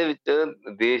ਬਾਅਦ ਦੇ ਵਿੱਚ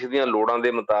ਦੇਸ਼ ਦੀਆਂ ਲੋੜਾਂ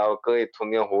ਦੇ ਮੁਤਾਬਕ ਇੱਥੋਂ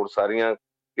ਦੀਆਂ ਹੋਰ ਸਾਰੀਆਂ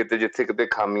ਕਿਤੇ ਜਿੱਥੇ ਕਿਤੇ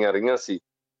ਖਾਮੀਆਂ ਰਹੀਆਂ ਸੀ,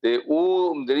 ਤੇ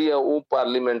ਉਹ ਜਿਹੜੀ ਆ ਉਹ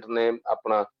ਪਾਰਲੀਮੈਂਟ ਨੇ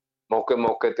ਆਪਣਾ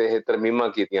ਮੌਕੇ ਤੇ ਇਹ ਤਰਮੀਮਾਂ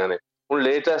ਕੀਤੀਆਂ ਨੇ। ਹੁਣ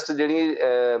ਲੇਟੈਸਟ ਜਿਹੜੀ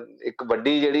ਇੱਕ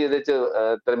ਵੱਡੀ ਜਿਹੜੀ ਇਹਦੇ ਚ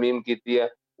ਤਰਮੀਮ ਕੀਤੀ ਹੈ,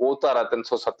 ਉਹ ਧਾਰਾ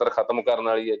 370 ਖਤਮ ਕਰਨ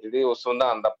ਵਾਲੀ ਹੈ, ਜਿਹੜੀ ਉਸ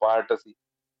ਸੰਵਿਧਾਨ ਦਾ ਪਾਰਟ ਸੀ।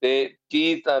 ਤੇ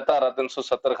ਕੀ ਧਾਰਾ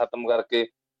 370 ਖਤਮ ਕਰਕੇ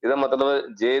ਇਹਦਾ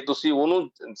ਮਤਲਬ ਜੇ ਤੁਸੀਂ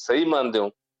ਉਹਨੂੰ ਸਹੀ ਮੰਨਦੇ ਹੋ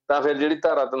ਤਾਂ ਫਿਰ ਜਿਹੜੀ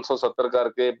ਧਾਰਾ 370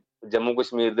 ਕਰਕੇ ਜੰਮੂ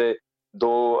ਕਸ਼ਮੀਰ ਦੇ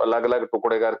 2 ਅਲੱਗ-ਅਲੱਗ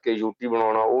ਟੁਕੜੇ ਕਰਕੇ ਯੂਟੀ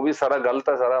ਬਣਾਉਣਾ, ਉਹ ਵੀ ਸਾਰਾ ਗਲਤ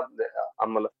ਹੈ ਸਾਰਾ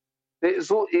ਅਮਲ। ਤੇ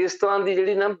ਸੋ ਇਸ ਤਰ੍ਹਾਂ ਦੀ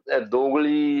ਜਿਹੜੀ ਨਾ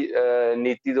ਦੋਗਲੀ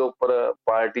ਨੀਤੀ ਦੇ ਉੱਪਰ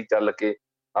ਪਾਰਟੀ ਚੱਲ ਕੇ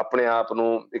ਆਪਣੇ ਆਪ ਨੂੰ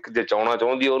ਇੱਕ ਜਚਾਉਣਾ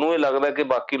ਚਾਹੁੰਦੀ ਹੈ। ਉਹਨੂੰ ਇਹ ਲੱਗਦਾ ਕਿ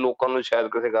ਬਾਕੀ ਲੋਕਾਂ ਨੂੰ ਸ਼ਾਇਦ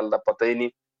ਕਿਸੇ ਗੱਲ ਦਾ ਪਤਾ ਹੀ ਨਹੀਂ,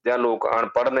 ਜਾਂ ਲੋਕ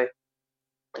ਅਨਪੜ੍ਹ ਨੇ,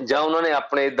 ਜਾਂ ਉਹਨਾਂ ਨੇ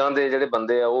ਆਪਣੇ ਏਦਾਂ ਦੇ ਜਿਹੜੇ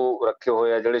ਬੰਦੇ ਆ ਉਹ ਰੱਖੇ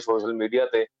ਹੋਏ ਆ ਜਿਹੜੇ ਸੋਸ਼ਲ ਮੀਡੀਆ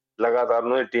ਤੇ ਲਗਾਤਾਰ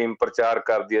ਉਹਨਾਂ ਦੀ ਟੀਮ ਪ੍ਰਚਾਰ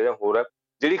ਕਰਦੀ ਹੈ ਜਾਂ ਹੋਰ ਹੈ,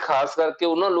 ਜਿਹੜੀ ਖਾਸ ਕਰਕੇ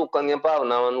ਉਹਨਾਂ ਲੋਕਾਂ ਦੀਆਂ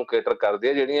ਭਾਵਨਾਵਾਂ ਨੂੰ ਕੇਟਰ ਕਰਦੀ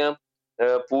ਹੈ ਜਿਹੜੀਆਂ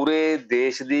ਪੂਰੇ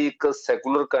ਦੇਸ਼ ਦੀ ਇੱਕ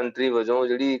ਸੈਕੂਲਰ ਕੰਟਰੀ ਵਜੋਂ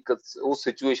ਜਿਹੜੀ ਇੱਕ ਉਹ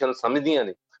ਸਿਚੁਏਸ਼ਨ ਸਮਝਦੀਆਂ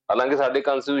ਨੇ। ਹਾਲਾਂਕਿ ਸਾਡੇ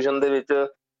ਕਨਸਟੀਟਿਊਸ਼ਨ ਦੇ ਵਿੱਚ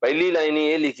ਪਹਿਲੀ ਲਾਈਨ ਹੀ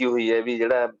ਇਹ ਲਿਖੀ ਹੋਈ ਹੈ ਵੀ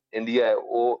ਜਿਹੜਾ ਇੰਡੀਆ ਹੈ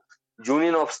ਉਹ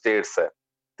ਯੂਨੀਅਨ ਆਫ ਸਟੇਟਸ ਹੈ,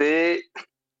 ਤੇ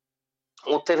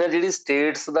ਉੱਥੇ ਫਿਰ ਜਿਹੜੀ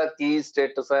ਸਟੇਟਸ ਦਾ ਕੀ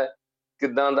ਸਟੇਟਸ ਹੈ,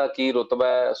 ਕਿੱਦਾਂ ਦਾ ਕੀ ਰੁਤਬਾ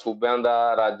ਹੈ ਸੂਬਿਆਂ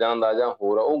ਦਾ, ਰਾਜਾਂ ਦਾ ਜਾਂ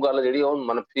ਹੋਰ, ਉਹ ਗੱਲ ਜਿਹੜੀ ਉਹ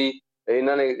ਮਨਫੀ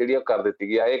ਇਹਨਾਂ ਨੇ ਜਿਹੜੀ ਕਰ ਦਿੱਤੀ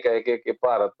ਗਈ ਆ ਇਹ ਕਹਿ ਕੇ ਕਿ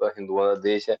ਭਾਰਤ ਹਿੰਦੂਆਂ ਦਾ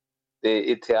ਦੇਸ਼ ਹੈ। ਤੇ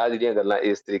ਇੱਥੇ ਆਹ ਜਿਹੜੀਆਂ ਗੱਲਾਂ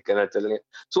ਇਸ ਤਰੀਕੇ ਨਾਲ ਚੱਲਣੀਆਂ।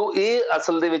 ਸੋ ਇਹ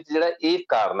ਅਸਲ ਦੇ ਵਿੱਚ ਜਿਹੜਾ ਇਹ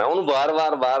ਕਾਰਨ ਹੈ, ਉਹਨੂੰ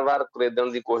ਵਾਰ-ਵਾਰ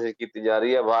ਕੁਰੇਦਣ ਦੀ ਕੋਸ਼ਿਸ਼ ਕੀਤੀ ਜਾ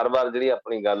ਰਹੀ ਹੈ, ਵਾਰ-ਵਾਰ ਜਿਹੜੀ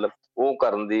ਆਪਣੀ ਗੱਲ ਉਹ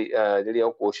ਕਰਨ ਦੀ ਜਿਹੜੀ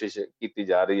ਉਹ ਕੋਸ਼ਿਸ਼ ਕੀਤੀ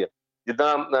ਜਾ ਰਹੀ ਹੈ।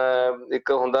 ਜਿੱਦਾਂ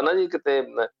ਇੱਕ ਹੁੰਦਾ ਨਾ ਜੀ,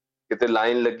 ਕਿਤੇ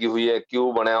ਲਾਈਨ ਲੱਗੀ ਹੋਈ ਹੈ,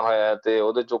 ਕਿਊ ਬਣਿਆ ਹੋਇਆ ਹੈ, ਤੇ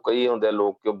ਉਹਦੇ ਚੋਂ ਕਈ ਹੁੰਦੇ ਆ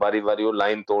ਲੋਕ ਕਿ ਵਾਰੀ-ਵਾਰੀ ਉਹ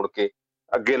ਲਾਈਨ ਤੋੜ ਕੇ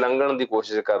ਅੱਗੇ ਲੰਘਣ ਦੀ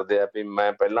ਕੋਸ਼ਿਸ਼ ਕਰਦੇ ਆ ਵੀ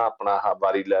ਮੈਂ ਪਹਿਲਾਂ ਆਪਣਾ ਆਹ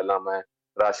ਵਾਰੀ ਲੈ ਲਾਂ, ਮੈਂ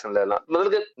ਰਾਸ਼ਨ ਲੈ ਲਾਂ।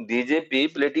 ਮਤਲਬ ਕਿ ਬੀਜੇਪੀ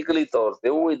ਪੋਲੀਟੀਕਲੀ ਤੌਰ ਤੇ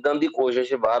ਉਹ ਏਦਾਂ ਦੀ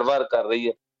ਕੋਸ਼ਿਸ਼ ਵਾਰ-ਵਾਰ ਕਰ ਰਹੀ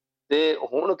ਹੈ। ਤੇ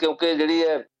ਹੁਣ ਕਿਉਂਕਿ ਜਿਹੜੀ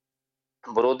ਹੈ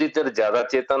ਵਿਰੋਧੀ ਧਿਰ ਜ਼ਿਆਦਾ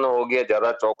ਚੇਤਨ ਹੋ ਗਈ ਹੈ,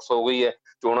 ਜ਼ਿਆਦਾ ਚੌਕਸ ਹੋ ਗਈ ਹੈ,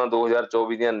 ਚੋਣਾਂ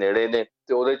 2024 ਦੀਆਂ ਨੇੜੇ ਨੇ,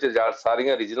 ਤੇ ਉਹਦੇ 'ਚ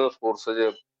ਸਾਰੀਆਂ ਰੀਜਨਲ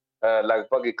ਫੋਰਸਿਸ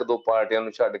ਲਗਭਗ ਇੱਕ ਦੋ ਪਾਰਟੀਆਂ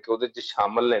ਨੂੰ ਛੱਡ ਕੇ ਉਹਦੇ 'ਚ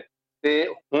ਸ਼ਾਮਲ ਨੇ। ਤੇ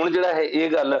ਹੁਣ ਜਿਹੜਾ ਹੈ ਇਹ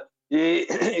ਗੱਲ, ਇਹ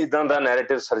ਏਦਾਂ ਦਾ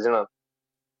ਨੈਰੇਟਿਵ ਸਿਰਜਣਾ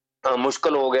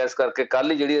ਮੁਸ਼ਕਲ ਹੋ ਗਿਆ। ਇਸ ਕਰਕੇ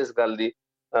ਕੱਲ੍ਹ ਹੀ ਜਿਹੜੀ ਇਸ ਗੱਲ ਦੀ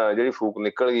ਜਿਹੜੀ ਫੂਕ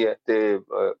ਨਿਕਲ ਗਈ ਹੈ, ਤੇ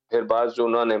ਫਿਰ ਬਾਅਦ 'ਚ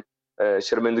ਉਹਨਾਂ ਨੇ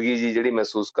ਸ਼ਰਮਿੰਦਗੀ ਜੀ ਜਿਹੜੀ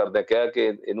ਮਹਿਸੂਸ ਕਰਦਿਆਂ ਕਿਹਾ ਕਿ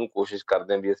ਇਹਨੂੰ ਕੋਸ਼ਿਸ਼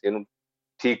ਕਰਦੇ ਹਾਂ ਵੀ ਅਸੀਂ ਇਹਨੂੰ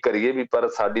ਠੀਕ ਕਰੀਏ ਵੀ, ਪਰ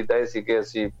ਸਾਡੀ ਤਾਂ ਇਹ ਸੀ ਕਿ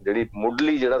ਅਸੀਂ ਜਿਹੜੀ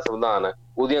ਮੁੱਢਲੀ ਜਿਹੜਾ ਸੰਵਿਧਾਨ ਹੈ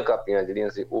ਉਹਦੀਆਂ ਕਾਪੀਆਂ ਜਿਹੜੀਆਂ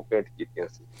ਸੀ ਉਹ ਭੇਂਟ ਕੀਤੀਆਂ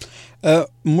ਸੀ।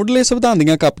 ਮੁੱਢਲੇ ਸੰਵਿਧਾਨ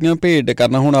ਦੀਆਂ ਕਾਪੀਆਂ ਭੇਟ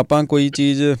ਕਰਨਾ, ਹੁਣ ਆਪਾਂ ਕੋਈ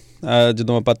ਚੀਜ਼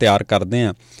ਜਦੋਂ ਆਪਾਂ ਤਿਆਰ ਕਰਦੇ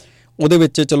ਹਾਂ ਉਹਦੇ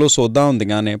ਵਿੱਚ ਚਲੋ ਸੋਧਾਂ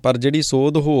ਹੁੰਦੀਆਂ ਨੇ, ਪਰ ਜਿਹੜੀ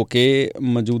ਸੋਧ ਹੋ ਕੇ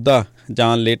ਮੌਜੂਦਾ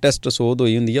ਜਾਂ ਲੇਟੈਸਟ ਸੋਧ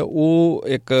ਹੋਈ ਹੁੰਦੀ ਆ ਉਹ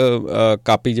ਇੱਕ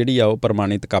ਕਾਪੀ ਜਿਹੜੀ ਆ ਉਹ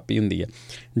ਪ੍ਰਮਾਣਿਤ ਕਾਪੀ ਹੁੰਦੀ ਹੈ।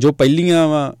 ਜੋ ਪਹਿਲੀਆਂ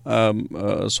ਵਾ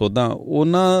ਸੋਧਾਂ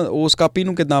ਉਸ ਕਾਪੀ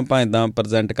ਨੂੰ ਕਿੱਦਾਂ ਆਪਾਂ ਇੱਦਾਂ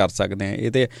ਪ੍ਰਜੈਂਟ ਕਰ ਸਕਦੇ ਹਾਂ?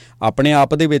 ਇਹ ਤਾਂ ਆਪਣੇ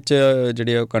ਆਪ ਦੇ ਵਿੱਚ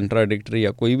ਜਿਹੜੇ ਉਹ ਕੰਟਰਾਡਿਕਟਰੀ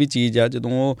ਆ। ਕੋਈ ਵੀ ਚੀਜ਼ ਆ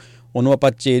ਜਦੋਂ ਉਹਨੂੰ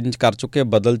ਆਪਾਂ ਚੇਂਜ ਕਰ ਚੁੱਕੇ,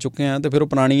 ਬਦਲ ਚੁੱਕੇ ਹਾਂ, ਅਤੇ ਫਿਰ ਉਹ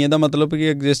ਪੁਰਾਣੀ ਇਹਦਾ ਮਤਲਬ ਕਿ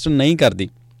ਐਗਜ਼ਿਸਟ ਨਹੀਂ ਕਰਦੀ।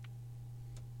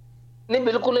 ਨਹੀਂ,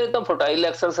 ਬਿਲਕੁਲ ਇਹ ਤਾਂ ਫਰਟਾਈਲ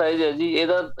ਐਕਸਰਸਾਈਜ਼ ਹੈ ਜੀ। ਇਹ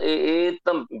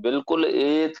ਤਾਂ ਬਿਲਕੁਲ,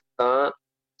 ਇਹ ਤਾਂ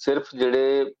ਸਿਰਫ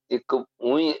ਜਿਹੜੇ ਇੱਕ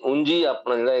ਉਂਝ ਹੀ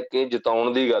ਆਪਣਾ ਜਿਹੜਾ ਇੱਕ ਇਹ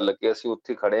ਜਿਤਾਉਣ ਦੀ ਗੱਲ ਕਿ ਅਸੀਂ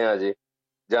ਉੱਥੇ ਖੜੇ ਹਾਂ ਜੇ,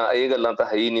 ਜਾਂ ਇਹ ਗੱਲਾਂ ਤਾਂ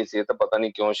ਹੈ ਹੀ ਨਹੀਂ ਸੀ, ਇਹ ਤਾਂ ਪਤਾ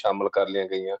ਨਹੀਂ ਕਿਉਂ ਸ਼ਾਮਲ ਕਰ ਲਈਆਂ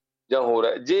ਗਈਆਂ ਜਾਂ ਹੋਰ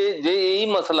ਹੈ। ਜੇ ਇਹੀ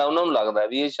ਮਸਲਾ ਉਹਨਾਂ ਨੂੰ ਲੱਗਦਾ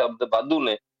ਵੀ ਇਹ ਸ਼ਬਦ ਵਾਧੂ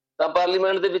ਨੇ, ਤਾਂ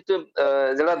ਪਾਰਲੀਮੈਂਟ ਦੇ ਵਿੱਚ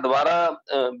ਜਿਹੜਾ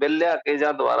ਦੁਬਾਰਾ ਬਿੱਲ ਲਿਆ ਕੇ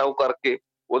ਜਾਂ ਦੁਬਾਰਾ ਉਹ ਕਰਕੇ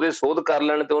ਉਹਦੇ ਸੋਧ ਕਰ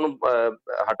ਲੈਣ ਤੇ ਉਹਨੂੰ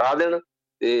ਹਟਾ ਦੇਣ।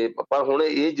 ਤੇ ਪਰ ਹੁਣ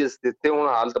ਇਹ ਜਿਸ ਜਿੱਥੇ ਹੁਣ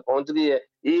ਹਾਲਤ ਪਹੁੰਚ ਗਈ ਹੈ,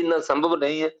 ਇਹ ਇੰਨਾ ਸੰਭਵ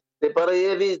ਨਹੀਂ ਹੈ। ਤੇ ਪਰ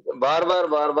ਇਹ ਵੀ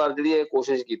ਵਾਰ-ਵਾਰ ਜਿਹੜੀ ਇਹ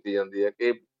ਕੋਸ਼ਿਸ਼ ਕੀਤੀ ਜਾਂਦੀ ਹੈ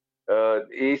ਕਿ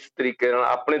ਇਸ ਤਰੀਕੇ ਨਾਲ,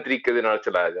 ਆਪਣੇ ਤਰੀਕੇ ਦੇ ਨਾਲ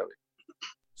ਚਲਾਇਆ ਜਾਵੇ।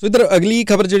 ਸੋ ਇੱਧਰ ਅਗਲੀ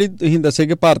ਖਬਰ ਜਿਹੜੀ ਤੁਸੀਂ ਦੱਸੇ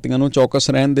ਕਿ ਭਾਰਤੀਆਂ ਨੂੰ ਚੌਕਸ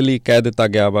ਰਹਿਣ ਦੇ ਲਈ ਕਹਿ ਦਿੱਤਾ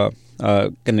ਗਿਆ ਵਾ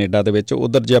ਕੈਨੇਡਾ ਦੇ ਵਿੱਚ।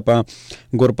 ਉੱਧਰ ਜੇ ਆਪਾਂ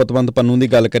ਗੁਰਪਤਵੰਤ ਪੰਨੂ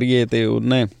ਦੀ ਗੱਲ ਕਰੀਏ ਤਾਂ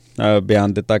ਉਹਨੇ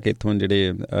ਬਿਆਨ ਦਿੱਤਾ ਕਿ ਇੱਥੋਂ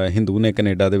ਜਿਹੜੇ ਹਿੰਦੂ ਨੇ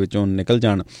ਕੈਨੇਡਾ ਦੇ ਵਿੱਚੋਂ ਨਿਕਲ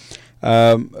ਜਾਣ।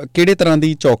 ਕਿਹੜੇ ਤਰ੍ਹਾਂ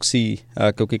ਦੀ ਚੌਕਸੀ,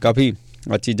 ਕਿਉਂਕਿ ਕਾਫੀ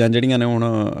ਚੀਜ਼ਾਂ ਜਿਹੜੀਆਂ ਨੇ ਹੁਣ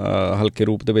ਹਲਕੇ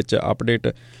ਰੂਪ ਦੇ ਵਿੱਚ ਅਪਡੇਟ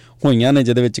ਹੋਈਆਂ ਨੇ,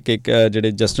 ਜਿਹਦੇ ਵਿੱਚ ਕਿ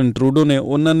ਜਿਹੜੇ ਜਸਟਿਨ ਟਰੂਡੋ ਨੇ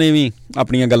ਉਹਨਾਂ ਨੇ ਵੀ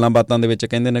ਆਪਣੀਆਂ ਗੱਲਾਂ ਬਾਤਾਂ ਦੇ ਵਿੱਚ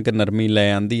ਕਹਿੰਦੇ ਨੇ ਕਿ ਨਰਮੀ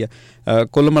ਲੈ ਆਂਦੀ ਆ।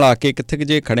 ਕੁੱਲ ਮਿਲਾ ਕੇ ਕਿੱਥੇ ਕੁ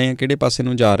ਜੇ ਖੜੇ ਆ, ਕਿਹੜੇ ਪਾਸੇ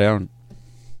ਨੂੰ ਜਾ ਰਿਹਾ ਹੁਣ?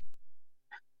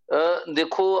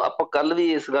 ਦੇਖੋ, ਆਪਾਂ ਕੱਲ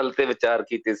ਵੀ ਇਸ ਗੱਲ ਤੇ ਵਿਚਾਰ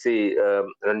ਕੀਤੇ ਸੀ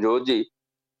ਰਣਜੋਤ ਜੀ,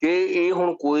 ਕਿ ਇਹ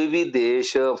ਹੁਣ ਕੋਈ ਵੀ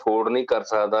ਦੇਸ਼ ਅਫੋਰਡ ਨਹੀਂ ਕਰ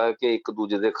ਸਕਦਾ ਕਿ ਇੱਕ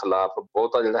ਦੂਜੇ ਦੇ ਖਿਲਾਫ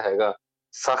ਬਹੁਤਾ ਜਿਹੜਾ ਹੈਗਾ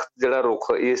ਸਖਤ ਜਿਹੜਾ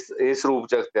ਰੁਖ ਇਸ ਰੂਪ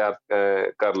ਚ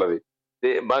ਅਖਤਿਆਰ ਕਰ ਲਵੇ।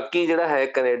 ਤੇ ਬਾਕੀ ਜਿਹੜਾ ਹੈ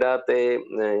ਕੈਨੇਡਾ ਤੇ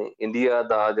ਇੰਡੀਆ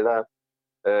ਦਾ ਜਿਹੜਾ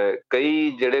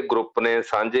ਕਈ ਜਿਹੜੇ ਗਰੁੱਪ ਨੇ,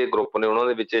 ਸਾਂਝੇ ਗਰੁੱਪ ਨੇ, ਉਹਨਾਂ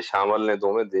ਦੇ ਵਿੱਚ ਸ਼ਾਮਲ ਨੇ,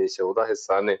 ਦੋਵੇਂ ਦੇਸ਼ ਉਹਦਾ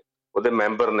ਹਿੱਸਾ ਨੇ, ਉਹਦੇ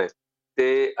ਮੈਂਬਰ ਨੇ।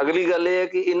 ਤੇ ਅਗਲੀ ਗੱਲ ਇਹ ਹੈ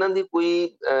ਕਿ ਇਹਨਾਂ ਦੀ ਕੋਈ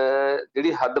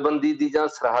ਜਿਹੜੀ ਹੱਦਬੰਦੀ ਦੀ ਜਾਂ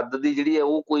ਸਰਹੱਦ ਦੀ ਜਿਹੜੀ ਹੈ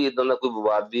ਉਹ ਕੋਈ ਏਦਾਂ ਦਾ ਕੋਈ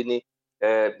ਵਿਵਾਦ ਵੀ ਨਹੀਂ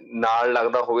ਨਾਲ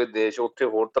ਲੱਗਦਾ ਹੋਵੇ ਦੇਸ਼। ਉੱਥੇ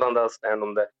ਹੋਰ ਤਰ੍ਹਾਂ ਦਾ ਸਟੈਂਡ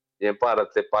ਹੁੰਦਾ, ਜਿਵੇਂ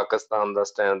ਭਾਰਤ ਤੇ ਪਾਕਿਸਤਾਨ ਦਾ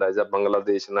ਸਟੈਂਡ ਹੈ, ਜਾਂ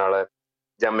ਬੰਗਲਾਦੇਸ਼ ਨਾਲ ਹੈ,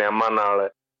 ਜਾਂ ਮਿਆਂਮਾਰ ਨਾਲ ਹੈ,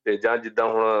 ਤੇ ਜਾਂ ਜਿੱਦਾਂ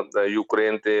ਹੁਣ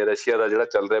ਯੂਕਰੇਨ ਤੇ ਰਸ਼ੀਆ ਦਾ ਜਿਹੜਾ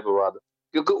ਚੱਲ ਰਿਹਾ ਵਿਵਾਦ,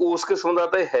 ਕਿਉਂਕਿ ਉਸ ਕਿਸਮ ਦਾ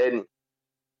ਤਾਂ ਇਹ ਹੈ ਨਹੀਂ।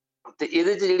 ਤੇ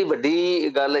ਇਹਦੇ 'ਚ ਜਿਹੜੀ ਵੱਡੀ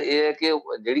ਗੱਲ ਇਹ ਹੈ ਕਿ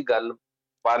ਜਿਹੜੀ ਗੱਲ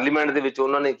ਪਾਰਲੀਮੈਂਟ ਦੇ ਵਿੱਚ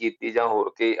ਉਹਨਾਂ ਨੇ ਕੀਤੀ, ਜਾਂ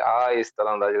ਹੋਰ ਕਿ ਇਸ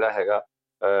ਤਰ੍ਹਾਂ ਦਾ ਜਿਹੜਾ ਹੈਗਾ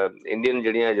ਇੰਡੀਅਨ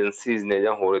ਜਿਹੜੀਆਂ ਏਜੰਸੀਜ਼ ਨੇ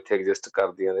ਜਾਂ ਹੋਰ ਇੱਥੇ ਐਗਜ਼ਿਸਟ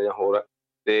ਕਰਦੀਆਂ ਨੇ ਜਾਂ ਹੋਰ,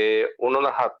 ਤੇ ਉਹਨਾਂ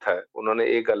ਦਾ ਹੱਥ ਹੈ, ਉਹਨਾਂ ਨੇ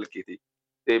ਇਹ ਗੱਲ ਕੀਤੀ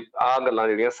ਤੇ ਗੱਲਾਂ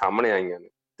ਜਿਹੜੀਆਂ ਸਾਹਮਣੇ ਆਈਆਂ ਨੇ।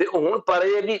 ਤੇ ਹੁਣ ਪਰ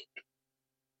ਇਹ ਵੀ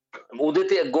ਉਹਦੇ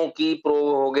ਤੇ ਅੱਗੋਂ ਕੀ ਪ੍ਰੋਵ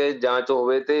ਹੋ ਗਏ, ਜਾਂਚ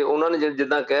ਹੋਵੇ, ਤੇ ਉਹਨਾਂ ਨੇ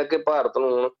ਜਿੱਦਾਂ ਕਹਿ ਕੇ ਭਾਰਤ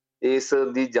ਨੂੰ ਹੁਣ ਇਸ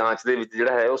ਦੀ ਜਾਂਚ ਦੇ ਵਿੱਚ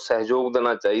ਜਿਹੜਾ ਹੈ ਉਹ ਸਹਿਯੋਗ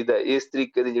ਦੇਣਾ ਚਾਹੀਦਾ, ਇਸ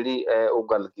ਤਰੀਕੇ ਦੀ ਜਿਹੜੀ ਉਹ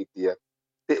ਗੱਲ ਕੀਤੀ ਹੈ।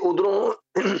 ਤੇ ਉਧਰੋਂ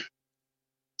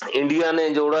ਇੰਡੀਆ ਨੇ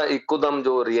ਜਿਹੜਾ ਇੱਕੋ ਦਮ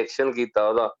ਜੋ ਰਿਐਕਸ਼ਨ ਕੀਤਾ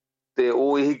ਉਹਦਾ, ਤੇ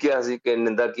ਉਹ ਇਹੀ ਕਿਹਾ ਸੀ ਕਿ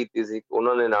ਨਿੰਦਾ ਕੀਤੀ ਸੀ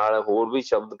ਉਹਨਾਂ ਨੇ, ਨਾਲ ਹੋਰ ਵੀ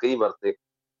ਸ਼ਬਦ ਕਈ ਵਰਤੇ।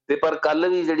 ਤੇ ਪਰ ਕੱਲ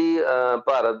ਵੀ ਜਿਹੜੀ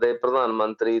ਭਾਰਤ ਦੇ ਪ੍ਰਧਾਨ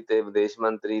ਮੰਤਰੀ ਤੇ ਵਿਦੇਸ਼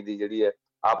ਮੰਤਰੀ ਦੀ ਜਿਹੜੀ ਹੈ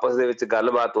ਆਪਸ ਦੇ ਵਿੱਚ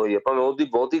ਗੱਲਬਾਤ ਹੋਈ ਹੈ, ਭਾਵੇਂ ਉਹਦੀ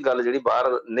ਬਹੁਤੀ ਗੱਲ ਜਿਹੜੀ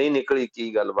ਬਾਹਰ ਨਹੀਂ ਨਿਕਲੀ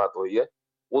ਕੀ ਗੱਲਬਾਤ ਹੋਈ ਹੈ,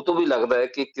 ਉਹ ਤੋਂ ਵੀ ਲੱਗਦਾ ਹੈ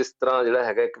ਕਿ ਕਿਸ ਤਰ੍ਹਾਂ ਜਿਹੜਾ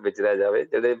ਹੈਗਾ ਇੱਕ ਵਿਚਰਿਆ ਜਾਵੇ।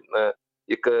 ਜਿਹੜੇ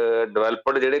ਇੱਕ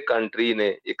ਡਿਵੈਲਪਡ ਜਿਹੜੇ ਕੰਟਰੀ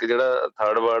ਨੇ, ਇੱਕ ਜਿਹੜਾ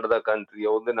ਥਰਡ ਵਰਲਡ ਦਾ ਕੰਟਰੀ ਆ,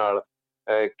 ਉਹਦੇ ਨਾਲ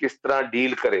ਕਿਸ ਤਰ੍ਹਾਂ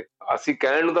ਡੀਲ ਕਰੇ। ਅਸੀਂ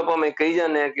ਕਹਿਣ ਨੂੰ ਤਾਂ ਭਾਵੇਂ ਕਹੀ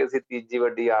ਜਾਂਦੇ ਹਾਂ ਕਿ ਅਸੀਂ ਤੀਜੀ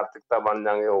ਵੱਡੀ ਆਰਥਿਕਤਾ ਬਣ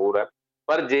ਜਾਂਗੇ, ਹੋਰ ਹੈ,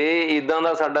 ਪਰ ਜੇ ਏਦਾਂ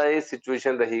ਦਾ ਸਾਡਾ ਇਹ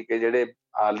ਸਿਚੁਏਸ਼ਨ ਰਹੀ ਕਿ ਜਿਹੜੇ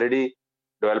ਆਲਰੇਡੀ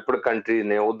ਡਿਵੈਲਪਡ ਕੰਟਰੀ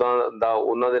ਨੇ ਉੱਦਾਂ ਦਾ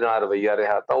ਉਹਨਾਂ ਦੇ ਨਾਲ ਰਵੱਈਆ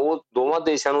ਰਿਹਾ, ਤਾਂ ਉਹ ਦੋਵਾਂ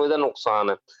ਦੇਸ਼ਾਂ ਨੂੰ ਇਹਦਾ ਨੁਕਸਾਨ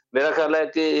ਹੈ। ਮੇਰਾ ਖਿਆਲ ਹੈ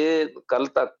ਕਿ ਇਹ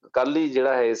ਕੱਲ ਹੀ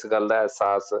ਜਿਹੜਾ ਹੈ ਇਸ ਗੱਲ ਦਾ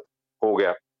ਅਹਿਸਾਸ ਹੋ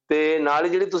ਗਿਆ। ਤੇ ਨਾਲ ਹੀ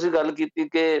ਜਿਹੜੀ ਤੁਸੀਂ ਗੱਲ ਕੀਤੀ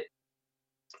ਕਿ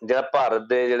ਜਿਹੜਾ ਭਾਰਤ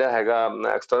ਦੇ ਜਿਹੜਾ ਹੈਗਾ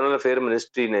ਐਕਸਟਰਨਲ ਅਫੇਅਰ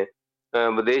ਮਿਨਿਸਟਰੀ ਨੇ,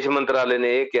 ਵਿਦੇਸ਼ ਮੰਤਰਾਲੇ ਨੇ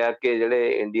ਇਹ ਕਿਹਾ ਕਿ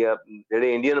ਜਿਹੜੇ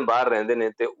ਇੰਡੀਅਨ ਬਾਹਰ ਰਹਿੰਦੇ ਨੇ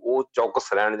ਤੇ ਉਹ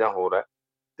ਚੌਕਸ ਰਹਿਣ ਜਾਂ ਹੋਰ ਹੈ।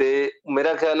 ਤੇ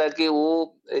ਮੇਰਾ ਖਿਆਲ ਹੈ ਕਿ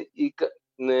ਉਹ ਇੱਕ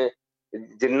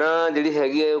ਜਿੰਨਾ ਜਿਹੜੀ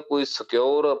ਹੈਗੀ ਹੈ ਕੋਈ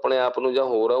ਸਿਕਿਓਰ ਆਪਣੇ ਆਪ ਨੂੰ ਜਾਂ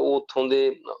ਹੋਰ ਆ, ਉਹ ਉੱਥੋਂ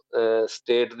ਦੇ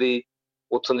ਸਟੇਟ ਦੀ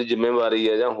ਉੱਥੋਂ ਦੀ ਜ਼ਿੰਮੇਵਾਰੀ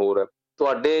ਹੈ ਜਾਂ ਹੋਰ ਹੈ।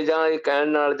 ਤੁਹਾਡੇ ਜਾਂ ਇਹ ਕਹਿਣ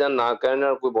ਨਾਲ ਜਾਂ ਨਾ ਕਹਿਣ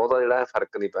ਨਾਲ ਕੋਈ ਬਹੁਤਾ ਜਿਹੜਾ ਹੈ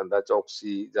ਫਰਕ ਨਹੀਂ ਪੈਂਦਾ,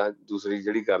 ਚੌਕਸੀ ਜਾਂ ਦੂਸਰੀ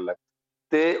ਜਿਹੜੀ ਗੱਲ ਹੈ।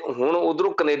 ਤੇ ਹੁਣ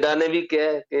ਉਧਰੋਂ ਕੈਨੇਡਾ ਨੇ ਵੀ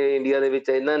ਕਿਹਾ ਕਿ ਇੰਡੀਆ ਦੇ ਵਿੱਚ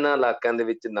ਇਹਨਾਂ ਇਲਾਕਿਆਂ ਦੇ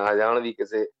ਵਿੱਚ ਨਾ ਜਾਣ ਵੀ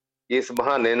ਕਿਸੇ ਇਸ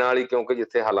ਬਹਾਨੇ ਨਾਲ ਹੀ, ਕਿਉਂਕਿ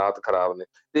ਜਿੱਥੇ ਹਾਲਾਤ ਖਰਾਬ ਨੇ।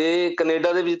 ਤੇ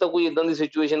ਕੈਨੇਡਾ ਦੇ ਵਿੱਚ ਤਾਂ ਕੋਈ ਏਦਾਂ ਦੀ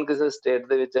ਸਿਚੁਏਸ਼ਨ ਕਿਸੇ ਸਟੇਟ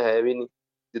ਦੇ ਵਿੱਚ ਹੈ ਵੀ ਨਹੀਂ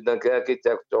ਜਿੱਦਾਂ ਕਿਹਾ ਕਿ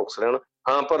ਚੌਕਸ ਰਹਿਣ।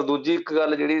 ਹਾਂ, ਪਰ ਦੂਜੀ ਇੱਕ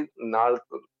ਗੱਲ ਜਿਹੜੀ ਨਾਲ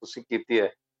ਤੁਸੀਂ ਕੀਤੀ ਹੈ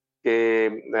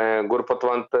ਕਿ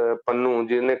ਗੁਰਪਤਵੰਤ ਪੰਨੂ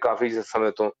ਜਿਹਨੇ ਕਾਫੀ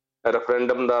ਸਮੇਂ ਤੋਂ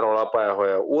ਰੈਫਰੈਂਡਮ ਦਾ ਰੌਲਾ ਪਾਇਆ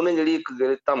ਹੋਇਆ, ਉਹਨੇ ਜਿਹੜੀ ਇੱਕ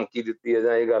ਧਮਕੀ ਦਿੱਤੀ ਹੈ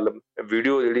ਜਾਂ ਇਹ ਗੱਲ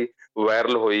ਵੀਡੀਓ ਜਿਹੜੀ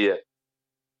ਵਾਇਰਲ ਹੋਈ ਹੈ,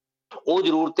 ਉਹ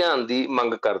ਜ਼ਰੂਰ ਧਿਆਨ ਦੀ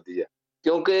ਮੰਗ ਕਰਦੀ ਹੈ।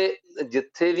 ਕਿਉਂਕਿ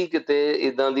ਜਿੱਥੇ ਵੀ ਕਿਤੇ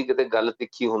ਏਦਾਂ ਦੀ ਕਿਤੇ ਗੱਲ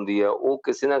ਤਿੱਖੀ ਹੁੰਦੀ ਹੈ, ਉਹ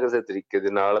ਕਿਸੇ ਨਾ ਕਿਸੇ ਤਰੀਕੇ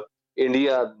ਦੇ ਨਾਲ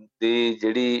ਇੰਡੀਆ ਦੀ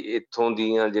ਜਿਹੜੀ ਇੱਥੋਂ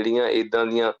ਦੀਆਂ ਜਿਹੜੀਆਂ ਏਦਾਂ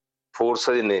ਦੀਆਂ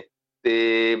ਫੋਰਸਿਸ ਨੇ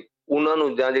ਤੇ ਉਹਨਾਂ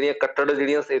ਨੂੰ ਜਾਂ ਜਿਹੜੀਆਂ ਕੱਟੜ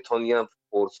ਜਿਹੜੀਆਂ ਇੱਥੋਂ ਦੀਆਂ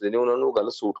ਫੋਰਸ ਨੇ ਉਹਨਾਂ ਨੂੰ ਉਹ ਗੱਲ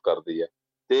ਸੂਟ ਕਰਦੀ ਹੈ।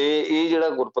 ਤੇ ਇਹ ਜਿਹੜਾ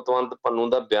ਗੁਰਪਤਵੰਤ ਪੰਨੂ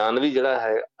ਦਾ ਬਿਆਨ ਵੀ ਜਿਹੜਾ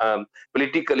ਹੈ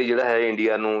ਪੋਲੀਟੀਕਲੀ ਜਿਹੜਾ ਹੈ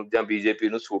ਇੰਡੀਆ ਨੂੰ ਜਾਂ ਬੀਜੇਪੀ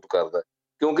ਨੂੰ ਸੂਟ ਕਰਦਾ,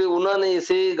 ਕਿਉਂਕਿ ਉਹਨਾਂ ਨੇ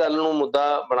ਇਸੇ ਗੱਲ ਨੂੰ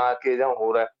ਮੁੱਦਾ ਬਣਾ ਕੇ ਜਾਂ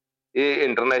ਹੋਰ ਹੈ ਇਹ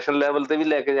ਇੰਟਰਨੈਸ਼ਨਲ ਲੈਵਲ ਤੇ ਵੀ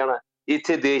ਲੈ ਕੇ ਜਾਣਾ,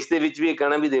 ਇੱਥੇ ਦੇਸ਼ ਦੇ ਵਿੱਚ ਵੀ ਇਹ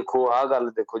ਕਹਿਣਾ ਵੀ ਦੇਖੋ ਆਹ ਗੱਲ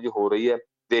ਦੇਖੋ ਜੀ ਹੋ ਰਹੀ ਹੈ,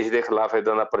 ਦੇਸ਼ ਦੇ ਖਿਲਾਫ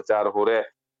ਏਦਾਂ ਦਾ ਪ੍ਰਚਾਰ ਹੋ ਰਿਹਾ,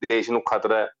 ਦੇਸ਼ ਨੂੰ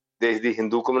ਖਤਰਾ ਹੈ, ਦੇਸ਼ ਦੀ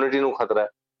ਹਿੰਦੂ ਕਮਿਊਨਿਟੀ ਨੂੰ ਖਤਰਾ ਹੈ।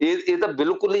 ਇਹ ਤਾਂ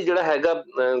ਬਿਲਕੁਲ ਹੀ ਜਿਹੜਾ ਹੈਗਾ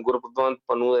ਗੁਰਪਤਵੰਤ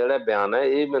ਪੰਨੂ ਦਾ ਜਿਹੜਾ ਬਿਆਨ ਹੈ,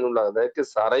 ਇਹ ਮੈਨੂੰ ਲੱਗਦਾ ਹੈ ਕਿ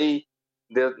ਸਾਰਾ ਹੀ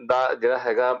ਦਾ ਜਿਹੜਾ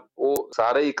ਹੈਗਾ ਉਹ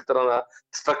ਸਾਰਾ ਹੀ ਇੱਕ ਤਰ੍ਹਾਂ ਦਾ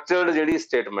ਸਟਰਕਚਰਡ ਜਿਹੜੀ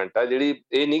ਸਟੇਟਮੈਂਟ ਹੈ, ਜਿਹੜੀ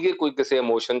ਇਹ ਨਹੀਂ ਕਿ ਕੋਈ ਕਿਸੇ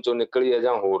ਇਮੋਸ਼ਨ ਚੋਂ ਨਿਕਲੀ ਹੈ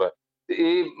ਜਾਂ ਹੋਰ ਹੈ, ਤੇ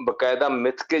ਇਹ ਬਕਾਇਦਾ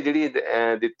ਮਿੱਥ ਕੇ ਜਿਹੜੀ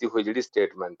ਦਿੱਤੀ ਹੋਈ ਜਿਹੜੀ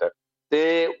ਸਟੇਟਮੈਂਟ ਹੈ।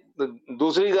 ਤੇ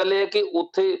ਦੂਸਰੀ ਗੱਲ ਇਹ ਹੈ ਕਿ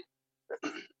ਉੱਥੇ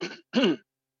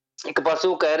ਇੱਕ ਪਾਸੇ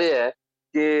ਉਹ ਕਹਿ ਰਿਹਾ ਹੈ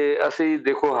ਕਿ ਅਸੀਂ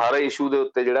ਦੇਖੋ ਹਰ ਇਸ਼ੂ ਦੇ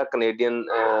ਉੱਤੇ ਜਿਹੜਾ ਕੈਨੇਡੀਅਨ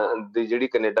ਦੀ ਜਿਹੜੀ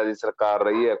ਕੈਨੇਡਾ ਦੀ ਸਰਕਾਰ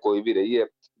ਰਹੀ ਹੈ, ਕੋਈ ਵੀ ਰਹੀ ਹੈ,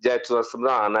 ਜਾਂ ਇੱਥੋਂ ਦਾ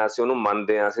ਸੰਵਿਧਾਨ ਹੈ ਅਸੀਂ ਉਹਨੂੰ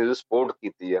ਮੰਨਦੇ ਹਾਂ, ਅਸੀਂ ਉਹਦੀ ਸਪੋਰਟ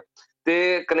ਕੀਤੀ ਹੈ।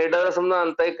 ਤੇ ਕੈਨੇਡਾ ਦਾ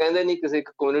ਸੰਵਿਧਾਨ ਤਾਂ ਇਹ ਕਹਿੰਦੇ ਨਹੀਂ ਕਿਸੇ ਇੱਕ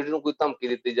ਕਮਿਊਨਿਟੀ ਨੂੰ ਕੋਈ ਧਮਕੀ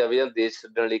ਦਿੱਤੀ ਜਾਵੇ ਜਾਂ ਦੇਸ਼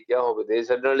ਛੱਡਣ ਲਈ ਕਿਹਾ ਹੋਵੇ। ਦੇਸ਼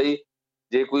ਛੱਡਣ ਲਈ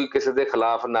ਜੇ ਕੋਈ ਕਿਸੇ ਦੇ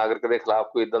ਖਿਲਾਫ, ਨਾਗਰਿਕ ਦੇ ਖਿਲਾਫ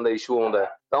ਕੋਈ ਏਦਾਂ ਦਾ ਇਸ਼ੂ ਆਉਂਦਾ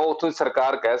ਤਾਂ ਉੱਥੋਂ ਦੀ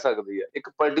ਸਰਕਾਰ ਕਹਿ ਸਕਦੀ ਹੈ। ਇੱਕ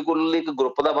ਪਰਟੀਕੁਲਰਲੀ ਇੱਕ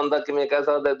ਗਰੁੱਪ ਦਾ ਬੰਦਾ ਕਿਵੇਂ ਕਹਿ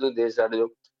ਸਕਦਾ ਤੁਸੀਂ ਦੇਸ਼ ਛੱਡ ਜਾਓ?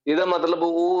 ਇਹਦਾ ਮਤਲਬ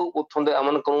ਉਹ ਉੱਥੋਂ ਦੇ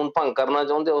ਅਮਨ ਕਾਨੂੰਨ ਭੰਗ ਕਰਨਾ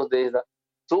ਚਾਹੁੰਦੇ ਉਸ ਦੇਸ਼ ਦਾ।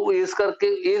 ਸੋ ਇਸ ਕਰਕੇ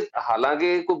ਇਹ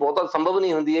ਹਾਲਾਂਕਿ ਕੋਈ ਬਹੁਤਾ ਸੰਭਵ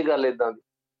ਨਹੀਂ ਹੁੰਦੀ ਇਹ ਗੱਲ ਏਦਾਂ ਦੀ,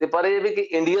 ਤੇ ਪਰ ਇਹ ਵੀ ਕਿ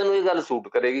ਇੰਡੀਆ ਨੂੰ ਇਹ ਗੱਲ ਸੂਟ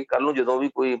ਕਰੇਗੀ ਕੱਲ ਨੂੰ ਜਦੋਂ ਵੀ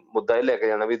ਕੋਈ ਮੁੱਦਾ ਇਹ ਲੈ ਕੇ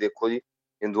ਜਾਣਾ ਵੀ ਦੇਖੋ ਜੀ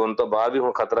ਹਿੰਦੂਆਂ ਨੂੰ ਤਾਂ ਬਾਹਰ ਵੀ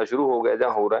ਹੁਣ ਖਤਰਾ ਸ਼ੁਰੂ ਹੋ ਗਿਆ ਜਾਂ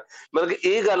ਹੋਰ ਹੈ। ਮਤਲਬ ਕਿ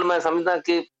ਇਹ ਗੱਲ ਮੈਂ ਸਮਝਦਾ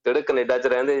ਕਿ ਜਿਹੜੇ ਕੈਨੇਡਾ 'ਚ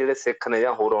ਰਹਿੰਦੇ ਜਿਹੜੇ ਸਿੱਖ ਨੇ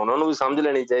ਜਾਂ ਹੋਰ ਉਹਨਾਂ ਨੂੰ ਵੀ ਸਮਝ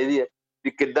ਲੈਣੀ ਚਾਹੀਦੀ ਹੈ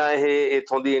ਵੀ ਕਿੱਦਾਂ ਇਹ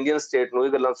ਇੱਥੋਂ ਦੀ ਇੰਡੀਅਨ ਸਟੇਟ ਨੂੰ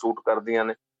ਇਹ ਗੱਲਾਂ ਸੂਟ ਕਰਦੀਆਂ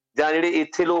ਨੇ, ਜਾਂ ਜਿਹੜੇ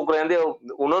ਇੱਥੇ ਲੋਕ ਰਹਿੰਦੇ ਆ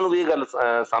ਉਹਨਾਂ ਨੂੰ ਵੀ ਇਹ ਗੱਲ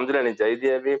ਸਮਝ ਲੈਣੀ ਚਾਹੀਦੀ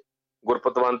ਹੈ ਵੀ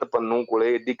ਗੁਰਪਤਵੰਤ ਪੰਨੂ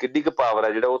ਕੋਲੇ ਏਡੀ ਕਿੱਡੀ ਕੁ ਪਾਵਰ ਹੈ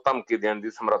ਜਿਹੜਾ ਉਹ ਧਮਕੀ ਦੇਣ ਦੀ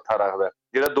ਸਮਰੱਥਾ ਰੱਖਦਾ,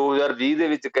 ਜਿਹੜਾ 2020 ਦੇ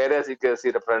ਵਿੱਚ ਕਹਿ ਰਿਹਾ ਸੀ ਕਿ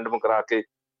ਅਸੀਂ ਰੈਫਰੈਂਡਮ ਕਰਾ ਕੇ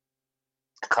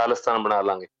ਖਾਲਿਸਤਾਨ ਬਣਾ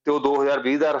ਲਾਂਗੇ, ਤੇ ਉਹ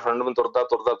 2020 ਦਾ ਰੈਫਰੈਂਡਮ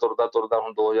ਤੁਰਦਾ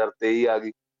ਹੁਣ 2023 ਆ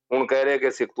ਗਈ, ਹੁਣ ਕਹਿ ਰਿਹਾ ਕਿ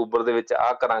ਅਸੀਂ ਅਕਤੂਬਰ ਦੇ ਵਿੱਚ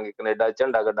ਆਹ ਕਰਾਂਗੇ, ਕੈਨੇਡਾ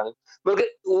ਝੰਡਾ ਕੱਢਾਂਗੇ। ਬਲਕਿ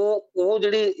ਉਹ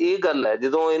ਜਿਹੜੀ ਇਹ ਗੱਲ ਹੈ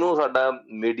ਜਦੋਂ ਇਹਨੂੰ ਸਾਡਾ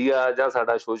ਮੀਡੀਆ ਜਾਂ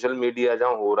ਸਾਡਾ ਸੋਸ਼ਲ ਮੀਡੀਆ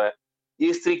ਜਾਂ ਹੋਰ ਹੈ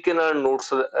ਇਸ ਤਰੀਕੇ ਨਾਲ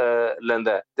ਨੋਟਿਸ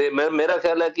ਲੈਂਦਾ ਤੇ ਮੇਰਾ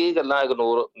ਖਿਆਲ ਹੈ ਕਿ ਇਹ ਗੱਲਾਂ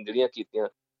ਇਗਨੋਰ ਜਿਹੜੀਆਂ ਕੀਤੀਆਂ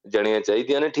ਜਾਣੀਆਂ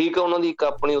ਚਾਹੀਦੀਆਂ ਨੇ। ਠੀਕ ਹੈ, ਉਹਨਾਂ ਦੀ ਇੱਕ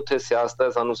ਆਪਣੀ ਉੱਥੇ ਸਿਆਸਤ ਹੈ,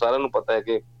 ਸਾਨੂੰ ਸਾਰਿਆਂ ਨੂੰ ਪਤਾ ਹੈ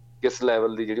ਕਿ ਕਿਸ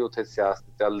ਲੈਵਲ ਦੀ ਜਿਹੜੀ ਉੱਥੇ ਸਿਆਸਤ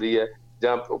ਚੱਲਦੀ ਹੈ।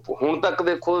 ਜਾਂ ਹੁਣ ਤੱਕ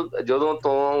ਦੇਖੋ ਜਦੋਂ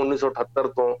ਤੋਂ 1978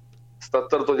 ਤੋਂ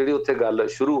 77 ਤੋਂ ਜਿਹੜੀ ਉੱਥੇ ਗੱਲ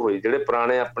ਸ਼ੁਰੂ ਹੋਈ, ਜਿਹੜੇ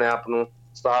ਪੁਰਾਣੇ ਆਪਣੇ ਆਪ ਨੂੰ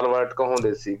ਸਟਾਲਵਰਟ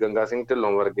ਕਹਾਉਂਦੇ ਸੀ, ਗੰਗਾ ਸਿੰਘ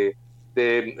ਢਿੱਲੋਂ ਵਰਗੇ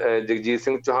ਤੇ ਜਗਜੀਤ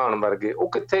ਸਿੰਘ ਚੌਹਾਨ ਵਰਗੇ, ਉਹ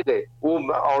ਕਿੱਥੇ ਗਏ?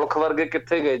 ਉਹ ਔਲਖ ਵਰਗੇ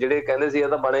ਕਿੱਥੇ ਗਏ ਜਿਹੜੇ ਕਹਿੰਦੇ ਸੀ ਇਹ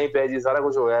ਤਾਂ ਬਣਿਆ ਹੀ ਪਿਆ ਜੀ, ਸਾਰਾ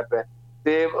ਕੁਛ ਹੋਇਆ ਪਿਆ।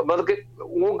 ਤੇ ਮਤਲਬ ਕਿ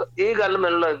ਉਹ ਇਹ ਗੱਲ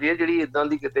ਮੈਨੂੰ ਲੱਗਦੀ ਹੈ ਜਿਹੜੀ ਏਦਾਂ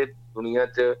ਦੀ ਕਿਤੇ ਦੁਨੀਆ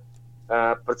 'ਚ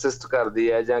ਪਰਸਿਸਟ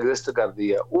ਕਰਦੀ ਹੈ ਜਾਂ ਐਗਜ਼ਿਸਟ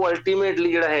ਕਰਦੀ ਹੈ, ਉਹ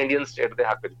ਅਲਟੀਮੇਟਲੀ ਜਿਹੜਾ ਹੈ ਇੰਡੀਅਨ ਸਟੇਟ ਦੇ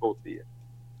ਹੱਕ 'ਚ ਭੁਗਤਦੀ ਹੈ।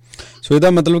 ਸੋ ਇਹਦਾ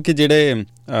ਮਤਲਬ ਕਿ ਜਿਹੜੇ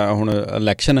ਹੁਣ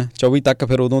ਇਲੈਕਸ਼ਨ 24 ਤੱਕ,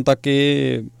 ਫਿਰ ਉਦੋਂ ਤੱਕ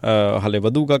ਇਹ ਹਾਲੇ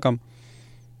ਵਧੂਗਾ ਕੰਮ?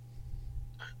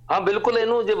 ਹਾਂ ਬਿਲਕੁਲ,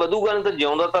 ਇਹਨੂੰ ਜੇ ਵਧੂਗਾ ਨਹੀਂ ਤਾਂ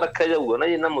ਜਿਉਂਦਾ ਤਾਂ ਰੱਖਿਆ ਜਾਊਗਾ ਨਾ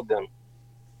ਇਹਨਾਂ ਮੁੱਦਿਆਂ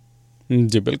ਨੂੰ।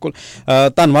 ਜੀ ਬਿਲਕੁਲ,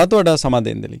 ਧੰਨਵਾਦ ਤੁਹਾਡਾ ਸਮਾਂ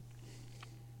ਦੇਣ ਦੇ ਲਈ।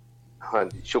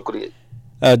 ਹਾਂਜੀ, ਸ਼ੁਕਰੀਆ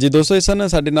ਜੀ। ਦੋਸਤੋ, ਇਸ ਸਨ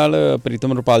ਸਾਡੇ ਨਾਲ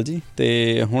ਪ੍ਰੀਤਮ ਰੁਪਾਲ ਜੀ,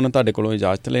 ਅਤੇ ਹੁਣ ਤੁਹਾਡੇ ਕੋਲੋਂ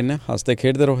ਇਜਾਜ਼ਤ ਲੈਂਦੇ ਹਾਂ। ਹੱਸਦੇ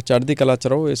ਖੇਡਦੇ ਰਹੋ, ਚੜ੍ਹਦੀ ਕਲਾ 'ਚ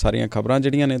ਰਹੋ। ਇਹ ਸਾਰੀਆਂ ਖਬਰਾਂ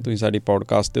ਜਿਹੜੀਆਂ ਨੇ ਤੁਸੀਂ ਸਾਡੀ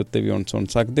ਪੋਡਕਾਸਟ ਦੇ ਉੱਤੇ ਵੀ ਹੁਣ ਸੁਣ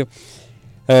ਸਕਦੇ ਹੋ।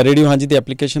 ਰੇਡੀਓ ਹਾਂਜੀ ਦੀ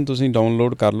ਐਪਲੀਕੇਸ਼ਨ ਤੁਸੀਂ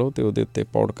ਡਾਊਨਲੋਡ ਕਰ ਲਓ ਅਤੇ ਉਹਦੇ ਉੱਤੇ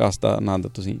ਪੋਡਕਾਸਟ ਦਾ ਆਨੰਦ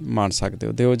ਤੁਸੀਂ ਮਾਣ ਸਕਦੇ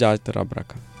ਹੋ। ਦਿਓ ਇਜਾਜ਼ਤ, ਰੱਬ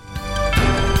ਰਾਖਾ।